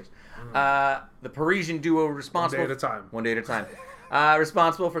 5 years. The Parisian duo responsible... One day at a time.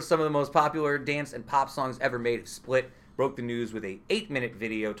 Responsible for some of the most popular dance and pop songs ever made have split. Broke the news with a 8-minute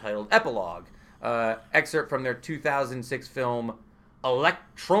video titled Epilogue. Excerpt from their 2006 film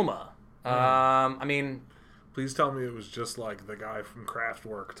Electroma. I mean... Please tell me it was just like the guy from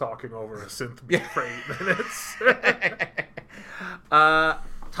Kraftwerk talking over a synth beat for 8 minutes.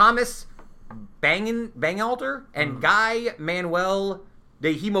 Thomas Bangalter and Guy Manuel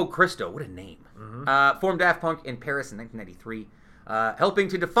de Himo Cristo. What a name. Formed Daft Punk in Paris in 1993. Helping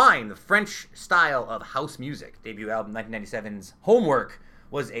to define the French style of house music. Debut album 1997's Homework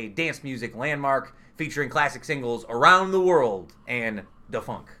was a dance music landmark featuring classic singles Around the World and Da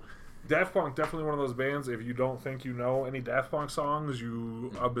Funk. Daft Punk, definitely one of those bands, if you don't think you know any Daft Punk songs,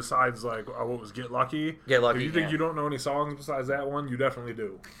 you besides what was Get Lucky. If you think you don't know any songs besides that one, you definitely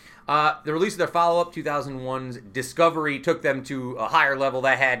do. The release of their follow-up, 2001's Discovery, took them to a higher level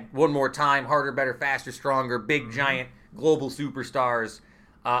that had One More Time, Harder, Better, Faster, Stronger, Big Giant, global superstars.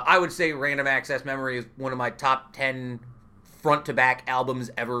 I would say Random Access Memory is one of my top 10 front-to-back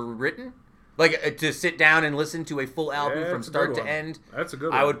albums ever written. To sit down and listen to a full album from start to end. That's a good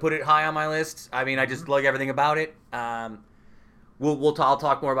one. I would put it high on my list. I mean, I just like everything about it. I'll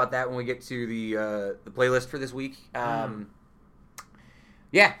talk more about that when we get to the playlist for this week.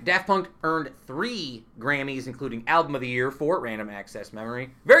 Yeah, Daft Punk earned 3 Grammys, including Album of the Year for Random Access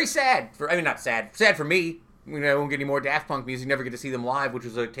Memory. Very sad. Not sad. Sad for me. I won't get any more Daft Punk music. Never get to see them live, which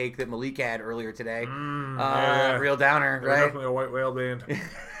was a take that Malik had earlier today. Real downer, They're right? Definitely a white whale band.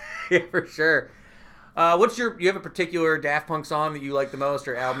 Yeah, for sure. You have a particular Daft Punk song that you like the most,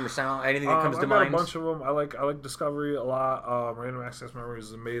 or album or sound, anything that comes to mind? I got a bunch of them. I like Discovery a lot. Random Access Memory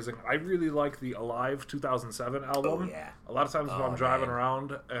is amazing. I really like the Alive 2007 album. Oh, yeah. A lot of times when I'm driving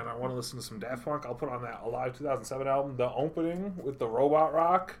around and I want to listen to some Daft Punk, I'll put on that Alive 2007 album. The opening with the robot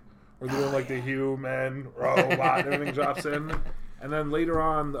rock, we're doing the human robot, and everything drops in. And then later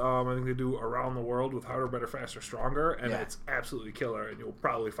on, I think they do Around the World with Harder, Better, Faster, Stronger, and it's absolutely killer, and you'll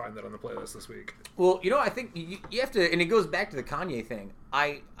probably find that on the playlist this week. Well, I think you have to, and it goes back to the Kanye thing.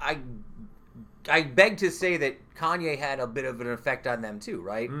 I I beg to say that Kanye had a bit of an effect on them too,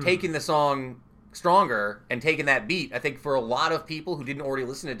 right? Taking the song Stronger and taking that beat, I think for a lot of people who didn't already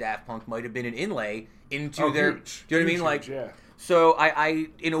listen to Daft Punk might have been an inlay into their... Huge. Do you know what I mean? Huge, Like, yeah. So I,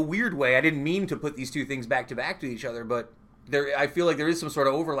 in a weird way, I didn't mean to put these two things back to each other, but I feel like there is some sort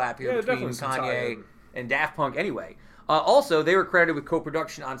of overlap here between Kanye and Daft Punk anyway. Also, they were credited with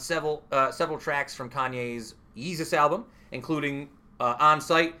co-production on several tracks from Kanye's Yeezus album, including On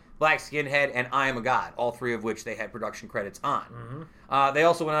Sight, Black Skinhead, and I Am a God, all three of which they had production credits on. They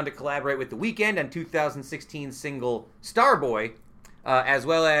also went on to collaborate with The Weeknd on 2016 single Starboy, as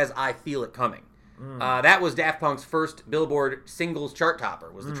well as I Feel It Coming. That was Daft Punk's first Billboard singles chart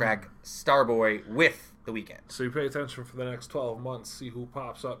topper, was the track Starboy with The Weeknd. So you pay attention for the next 12 months, see who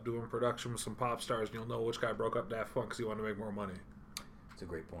pops up doing production with some pop stars, and you'll know which guy broke up Daft Punk because he wanted to make more money. That's a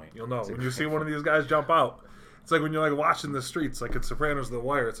great point. You'll know. When you see one of these guys jump out, it's like when you're like watching the streets, like in Sopranos The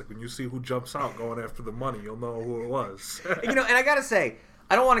Wire, it's like when you see who jumps out going after the money, you'll know who it was. And I gotta say,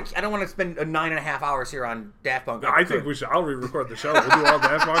 I don't want to spend 9.5 hours here on Daft Punk. I think we should. I'll re-record the show. We'll do all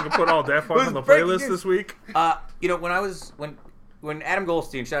Daft Punk and put all Daft Punk on the playlist this week. When Adam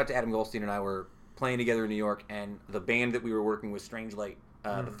Goldstein, shout out to Adam Goldstein, and I were playing together in New York, and the band that we were working with, Strange Light,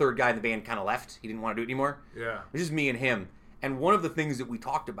 the third guy in the band kind of left. He didn't want to do it anymore. Yeah, it was just me and him. And one of the things that we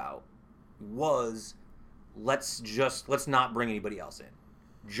talked about was let's not bring anybody else in,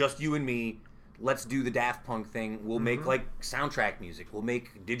 just you and me. Let's do the Daft Punk thing. We'll make like soundtrack music. We'll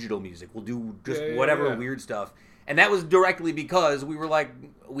make digital music. We'll do just whatever weird stuff. And that was directly because we were like,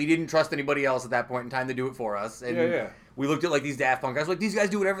 we didn't trust anybody else at that point in time to do it for us. And we looked at like these Daft Punk guys, like these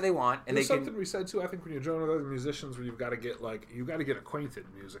guys do whatever they want. And there's something we said too. I think when you're joining with other musicians, where you got to get acquainted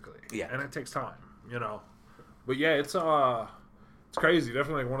musically. Yeah, and it takes time, But yeah, it's crazy.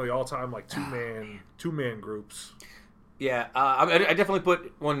 Definitely like one of the all-time like two man groups. Yeah, I definitely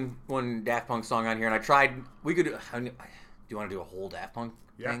put one Daft Punk song on here, and I tried. We could. Do you want to do a whole Daft Punk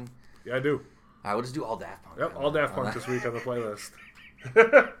thing? Yeah, I do. All right, we'll just do all Daft Punk. Yep, all Daft Punk this week on the playlist.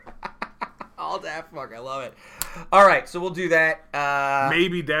 All Daft Punk, I love it. All right, so we'll do that.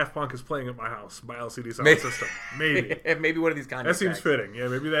 Maybe Daft Punk is playing at my house by LCD Sound System. Maybe. Maybe one of these Kanye. That seems tracks. fitting. Yeah,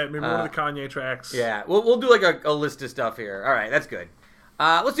 maybe one of the Kanye tracks. Yeah, we'll do like a list of stuff here. All right, that's good.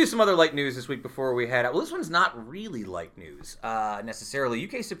 Let's do some other light news this week before we head out. Well, this one's not really light news necessarily.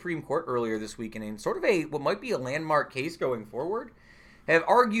 UK Supreme Court earlier this week, in sort of what might be a landmark case going forward, have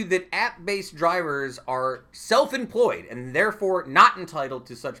argued that app-based drivers are self-employed and therefore not entitled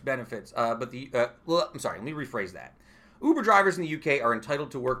to such benefits. I'm sorry, let me rephrase that. Uber drivers in the UK are entitled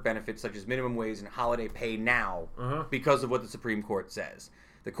to work benefits such as minimum wage and holiday pay now because of what the Supreme Court says.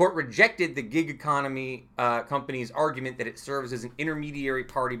 The court rejected the gig economy company's argument that it serves as an intermediary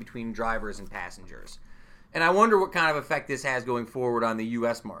party between drivers and passengers. And I wonder what kind of effect this has going forward on the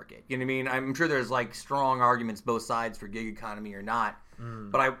U.S. market. You know what I mean? I'm sure there's like strong arguments both sides for gig economy or not.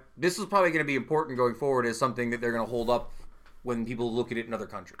 But this is probably going to be important going forward as something that they're going to hold up when people look at it in other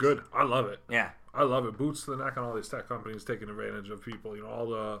countries. Good. I love it. Yeah. I love it. Boots to the neck on all these tech companies taking advantage of people. All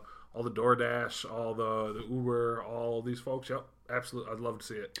the DoorDash, all the Uber, all these folks. Yep. Absolutely. I'd love to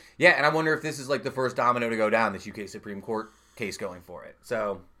see it. Yeah, and I wonder if this is like the first domino to go down, this UK Supreme Court case going for it.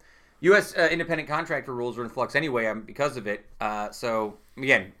 So, U.S. Independent contractor rules are in flux anyway because of it. So,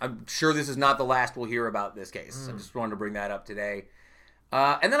 again, I'm sure this is not the last we'll hear about this case. I just wanted to bring that up today.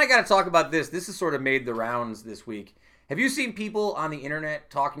 And then I got to talk about this. This has sort of made the rounds this week. Have you seen people on the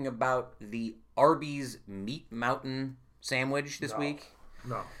internet talking about the Arby's Meat Mountain sandwich this week?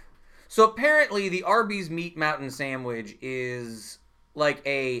 No. So apparently the Arby's Meat Mountain sandwich is like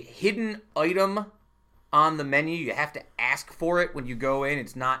a hidden item on the menu. You have to ask for it when you go in.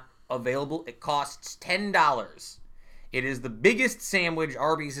 It's not available. It costs $10. It is the biggest sandwich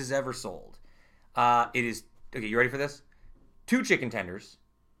Arby's has ever sold. It is, okay, you ready for this? 2 chicken tenders,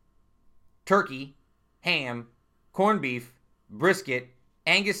 turkey, ham, corned beef, brisket,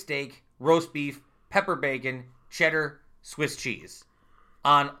 Angus steak, roast beef, pepper bacon, cheddar, Swiss cheese.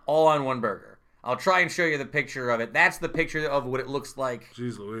 All on one burger. I'll try and show you the picture of it. That's the picture of what it looks like.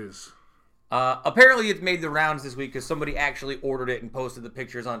 Jeez Louise. Apparently it's made the rounds this week because somebody actually ordered it and posted the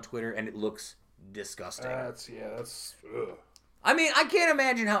pictures on Twitter, and it looks disgusting. That's ugh. I mean, I can't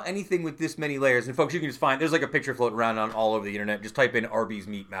imagine how anything with this many layers, and folks, you can just find, there's like a picture floating around on all over the internet. Just type in Arby's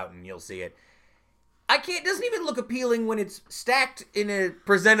Meat Mountain, you'll see it. It doesn't even look appealing when it's stacked in a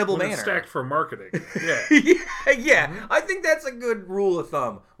presentable manner. It's stacked for marketing. Yeah. Yeah. Mm-hmm. I think that's a good rule of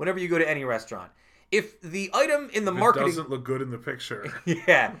thumb whenever you go to any restaurant. If the item in the marketing... It doesn't look good in the picture.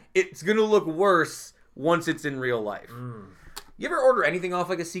 Yeah. It's going to look worse once it's in real life. You ever order anything off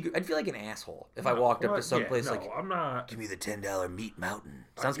like a secret? I'd feel like an asshole if I walked up to some place no, like, I'm not. give me the $10 meat mountain.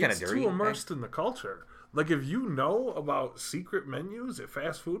 Sounds kind of dirty. It's too immersed in the culture. Like, if you know about secret menus at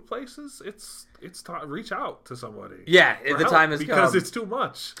fast food places, it's time reach out to somebody. Yeah, the time has come. Because it's too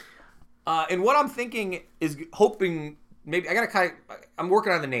much. And what I'm thinking is hoping, maybe, I'm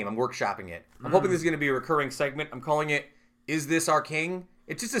working on the name. I'm workshopping it. I'm hoping this is going to be a recurring segment. I'm calling it, Is This Our King?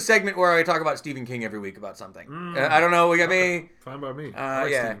 It's just a segment where I talk about Stephen King every week about something. I don't know. We got me. Fine by me. I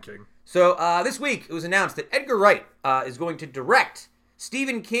like Stephen King. So this week it was announced that Edgar Wright is going to direct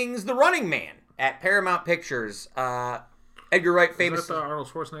Stephen King's The Running Man at Paramount Pictures. Edgar Wright famously... Is that the Arnold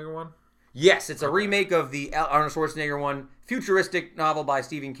Schwarzenegger one? Yes, it's a remake of the Arnold Schwarzenegger one, futuristic novel by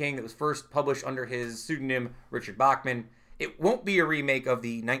Stephen King that was first published under his pseudonym Richard Bachman. It won't be a remake of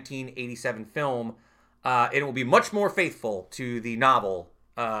the 1987 film. It will be much more faithful to the novel,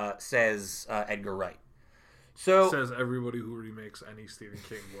 says Edgar Wright. So says everybody who remakes any Stephen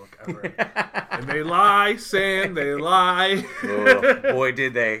King book ever. And they lie, Sam, they lie. Oh, boy,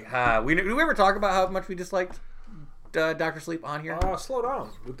 did they. Did we ever talk about how much we disliked Dr. Sleep on here? Slow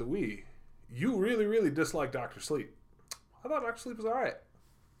down with the we. You really, really dislike Dr. Sleep. I thought Dr. Sleep was alright.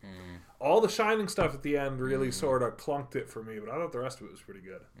 All the Shining stuff at the end really sort of clunked it for me, but I thought the rest of it was pretty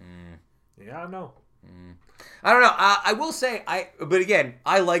good. Yeah, I know. I don't know. I will say, but again,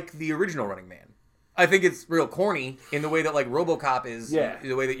 I like the original Running Man. I think it's real corny in the way that like RoboCop is.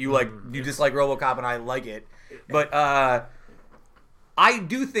 The way that you you dislike RoboCop and I like it. But I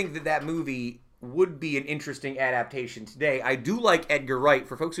do think that movie would be an interesting adaptation today. I do like Edgar Wright.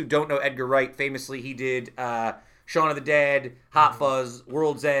 For folks who don't know Edgar Wright, famously he did Shaun of the Dead, Hot Fuzz,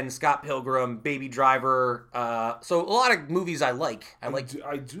 World's End, Scott Pilgrim, Baby Driver. So a lot of movies I like. We've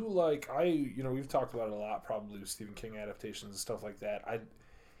talked about it a lot probably with Stephen King adaptations and stuff like that.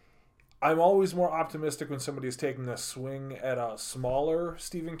 I'm always more optimistic when somebody is taking a swing at a smaller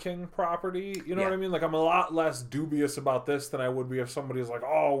Stephen King property. You know what I mean? Like, I'm a lot less dubious about this than I would be if somebody's like,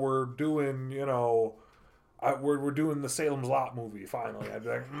 oh, we're doing, we're doing the Salem's Lot movie, finally. I'd be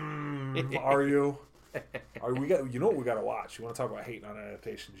like, are you? What we got to watch? You want to talk about hating on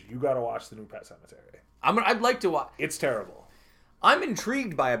adaptations? You got to watch the new Pet Sematary. I'd like to watch. It's terrible. I'm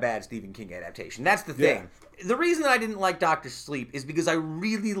intrigued by a bad Stephen King adaptation. That's the thing. Yeah. The reason I didn't like Dr. Sleep is because I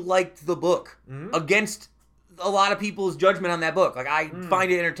really liked the book against a lot of people's judgment on that book. Like, I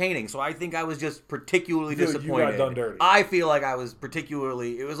find it entertaining, so I think I was just particularly disappointed. You got done dirty. I feel like I was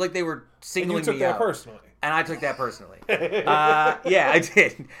particularly... It was like they were singling me out. And you took that personally. And I took that personally. Yeah, I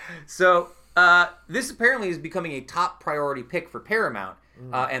did. So, this apparently is becoming a top priority pick for Paramount.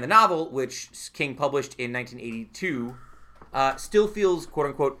 And the novel, which King published in 1982... still feels,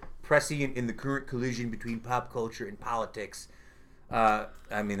 quote-unquote, prescient in the current collision between pop culture and politics. I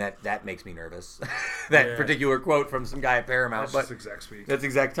mean, that makes me nervous. Particular quote from some guy at Paramount. That's exec speak. That's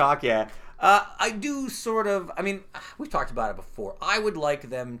exec talk, yeah. I do sort of... I mean, we've talked about it before. I would like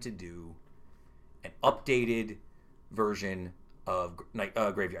them to do an updated version of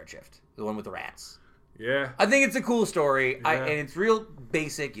Graveyard Shift. The one with the rats. Yeah. I think it's a cool story, and it's real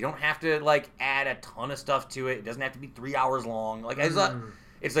basic. You don't have to, add a ton of stuff to it. It doesn't have to be 3 hours long.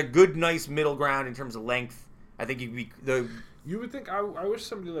 It's a good, nice middle ground in terms of length. I think You would think, I wish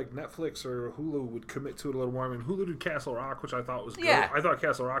somebody like Netflix or Hulu would commit to it a little more. I mean, Hulu did Castle Rock, which I thought was good. Yeah. I thought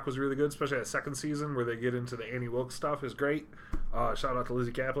Castle Rock was really good, especially that second season where they get into the Annie Wilkes stuff is great. Shout out to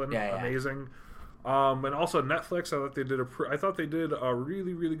Lizzie Kaplan. Yeah. Amazing. And also Netflix, I thought they did a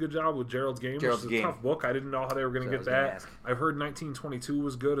really, really good job with Gerald's Game, which is a tough book. I didn't know how they were going to get that. I've heard 1922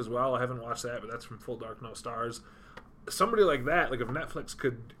 was good as well. I haven't watched that, but that's from Full Dark No Stars. Somebody like that, like if Netflix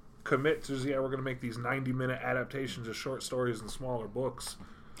could commit to, we're going to make these 90-minute adaptations of short stories and smaller books.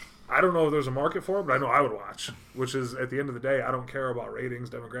 I don't know if there's a market for it, but I know I would watch, which is, at the end of the day, I don't care about ratings,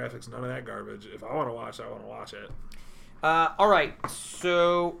 demographics, none of that garbage. If I want to watch, I want to watch it. All right,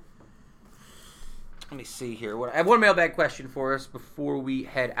 so... Let me see here. I have one mailbag question for us before we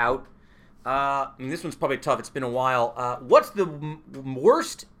head out. This one's probably tough. It's been a while. What's the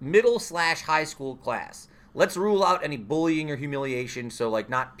worst middle/high school class? Let's rule out any bullying or humiliation, so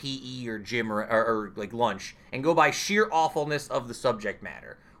not PE or gym or lunch, and go by sheer awfulness of the subject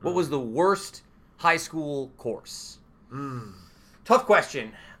matter. What was the worst high school course? Tough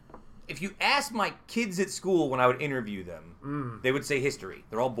question. If you asked my kids at school when I would interview them, they would say history.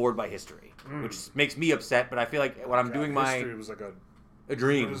 They're all bored by history, which makes me upset. But I feel like when I'm doing my history was like a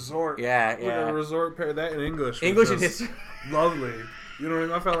dream resort, a resort pair. That in English and history, lovely. You know what I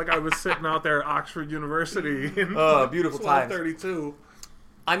mean? I felt like I was sitting out there at Oxford University. Beautiful times. 32.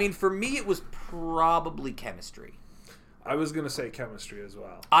 I mean, for me, it was probably chemistry. I was gonna say chemistry as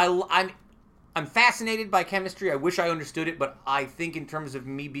well. I'm fascinated by chemistry. I wish I understood it, but I think in terms of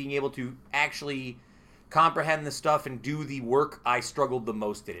me being able to actually comprehend the stuff and do the work, I struggled the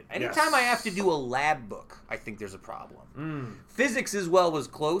most in it. Anytime I have to do a lab book, I think there's a problem. Physics as well was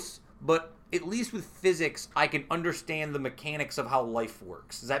close, but at least with physics, I can understand the mechanics of how life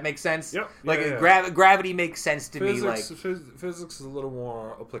works. Does that make sense? Yep. Like gravity makes sense to me. Like physics is a little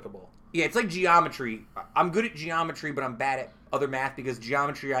more applicable. Yeah, it's like geometry. I'm good at geometry, but I'm bad at other math because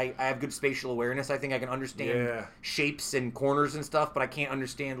geometry, I have good spatial awareness. I think I can understand shapes and corners and stuff, but I can't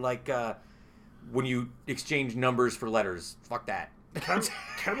understand like when you exchange numbers for letters. Fuck that.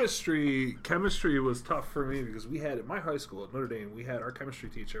 Chemistry was tough for me because we had at my high school at Notre Dame, we had our chemistry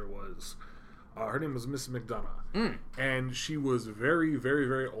teacher was her name was Miss McDonough, and she was very, very,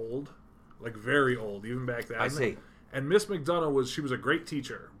 very old, like very old, even back then. I see. And Miss McDonough she was a great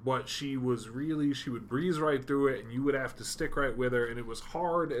teacher, but she would breeze right through it, and you would have to stick right with her, and it was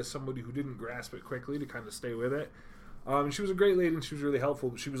hard as somebody who didn't grasp it quickly to kind of stay with it. She was a great lady, and she was really helpful,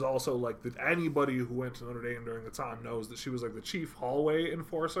 but she was also like anybody who went to Notre Dame during the time knows that she was like the chief hallway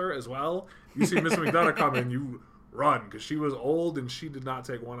enforcer as well. You see Miss McDonough come in, you run, because she was old, and she did not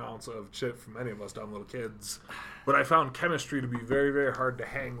take 1 ounce of shit from any of us dumb little kids. But I found chemistry to be very, very hard to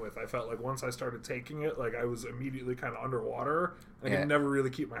hang with. I felt like once I started taking it, like I was immediately kind of underwater. I could never really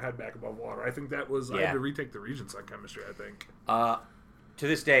keep my head back above water. I think that was, I had to retake the Regents on chemistry, I think. To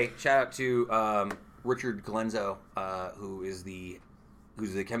this day, shout out to Richard Galenzo, who's the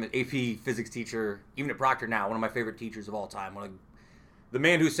AP physics teacher, even at Proctor now, one of my favorite teachers of all time. The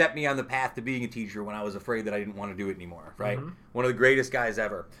man who set me on the path to being a teacher when I was afraid that I didn't want to do it anymore, right? One of the greatest guys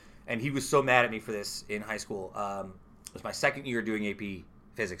ever. And he was so mad at me for this in high school. It was my second year doing AP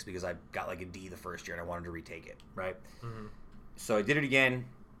physics because I got like a D the first year and I wanted to retake it, right? So I did it again,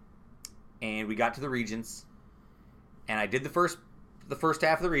 and we got to the Regents, and I did the first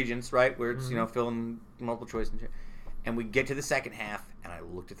half of the Regents, right, where it's filling multiple choice and we get to the second half, and I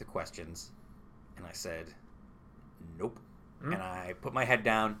looked at the questions, and I said, nope. And I put my head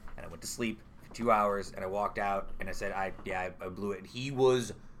down, and I went to sleep for 2 hours, and I walked out, and I said, I blew it. And he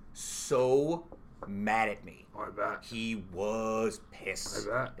was so mad at me. Oh, I bet. He was pissed.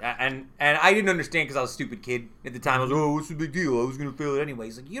 I bet. And I didn't understand because I was a stupid kid at the time. I was what's the big deal? I was going to fail it anyway.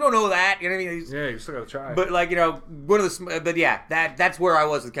 He's like, you don't know that. You know what I mean? Yeah, you still got to try. But that's where I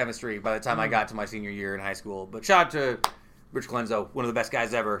was with chemistry by the time I got to my senior year in high school. But shout out to Rich Glenzo, one of the best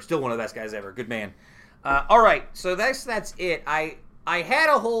guys ever. Still one of the best guys ever. Good man. All right, so that's it. I had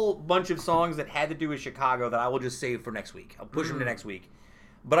a whole bunch of songs that had to do with Chicago that I will just save for next week. I'll push them to next week.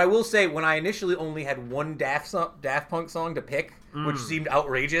 But I will say, when I initially only had one Daft Punk song to pick, which seemed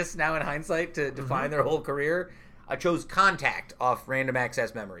outrageous now in hindsight to define their whole career, I chose Contact off Random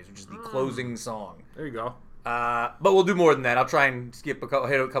Access Memories, which is the closing song. There you go. But we'll do more than that. I'll try and hit a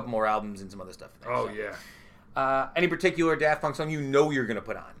couple more albums and some other stuff. Yeah. Any particular Daft Punk song you're going to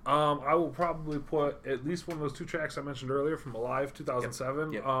put on? I will probably put at least one of those 2 tracks I mentioned earlier from Alive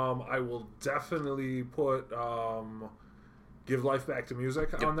 2007. Yep. I will definitely put Give Life Back to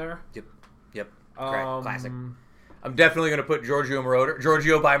Music on there. Yep. Classic. I'm definitely going to put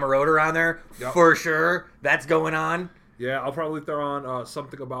Giorgio by Marauder on there for sure. That's going on. Yeah, I'll probably throw on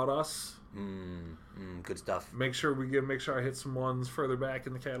Something About Us. Good stuff. Make sure I hit some ones further back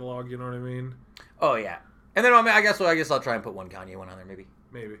in the catalog. You know what I mean? Oh yeah. And then I guess I'll try and put one Kanye one on there, maybe.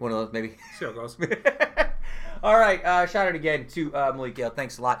 One of those, maybe. See how it goes. All right. Shout out again to Malik Gayle.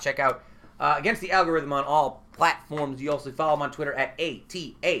 Thanks a lot. Check out Against the Algorithm on all platforms. You also follow him on Twitter at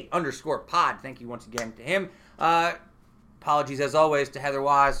ATA_pod. Thank you once again to him. Apologies as always to Heather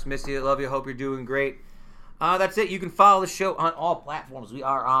Wise. Miss you. Love you. Hope you're doing great. That's it. You can follow the show on all platforms. We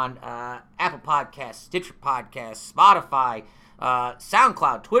are on Apple Podcasts, Stitcher Podcasts, Spotify,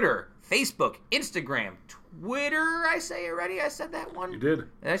 SoundCloud, Twitter, Facebook, Instagram, Twitter. I say already. I said that one. You did.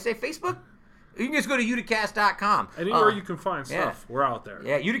 Did I say Facebook? You can just go to Uticast.com. Anywhere you can find stuff, we're out there.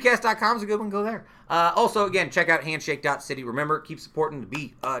 Yeah, Uticast.com is a good one. Go there. Also, again, check out Handshake.City. Remember, keep supporting the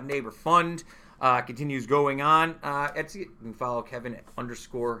Be a Neighbor Fund. Continues going on. You can follow Kevin at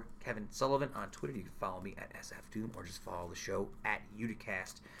 _Kevin Sullivan on Twitter. You can follow me at SFDoom or just follow the show at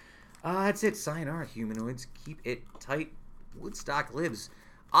Uticast. That's it. Sayonara, humanoids. Keep it tight. Woodstock lives.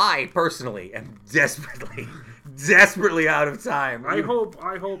 I personally am desperately out of time. I hope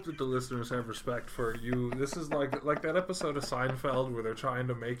that the listeners have respect for you. This is like that episode of Seinfeld where they're trying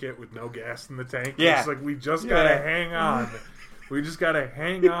to make it with no gas in the tank. Yeah. It's like we just gotta hang on. We just gotta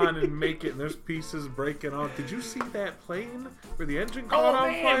hang on and make it, and there's pieces breaking off. Did you see that plane where the engine caught on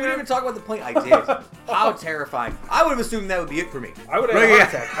man, fire? we didn't even talk about the plane. I did. How terrifying. I would have assumed that would be it for me. I would have had a heart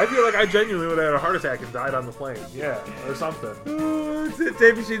attack. I feel like I genuinely would have had a heart attack and died on the plane. Yeah, or something. The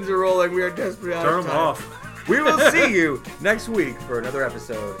tape machines are rolling. We are desperate out Turn of them time. off. We will see you next week for another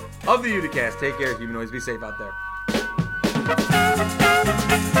episode of the Uticast. Take care, humanoids. Be safe out there.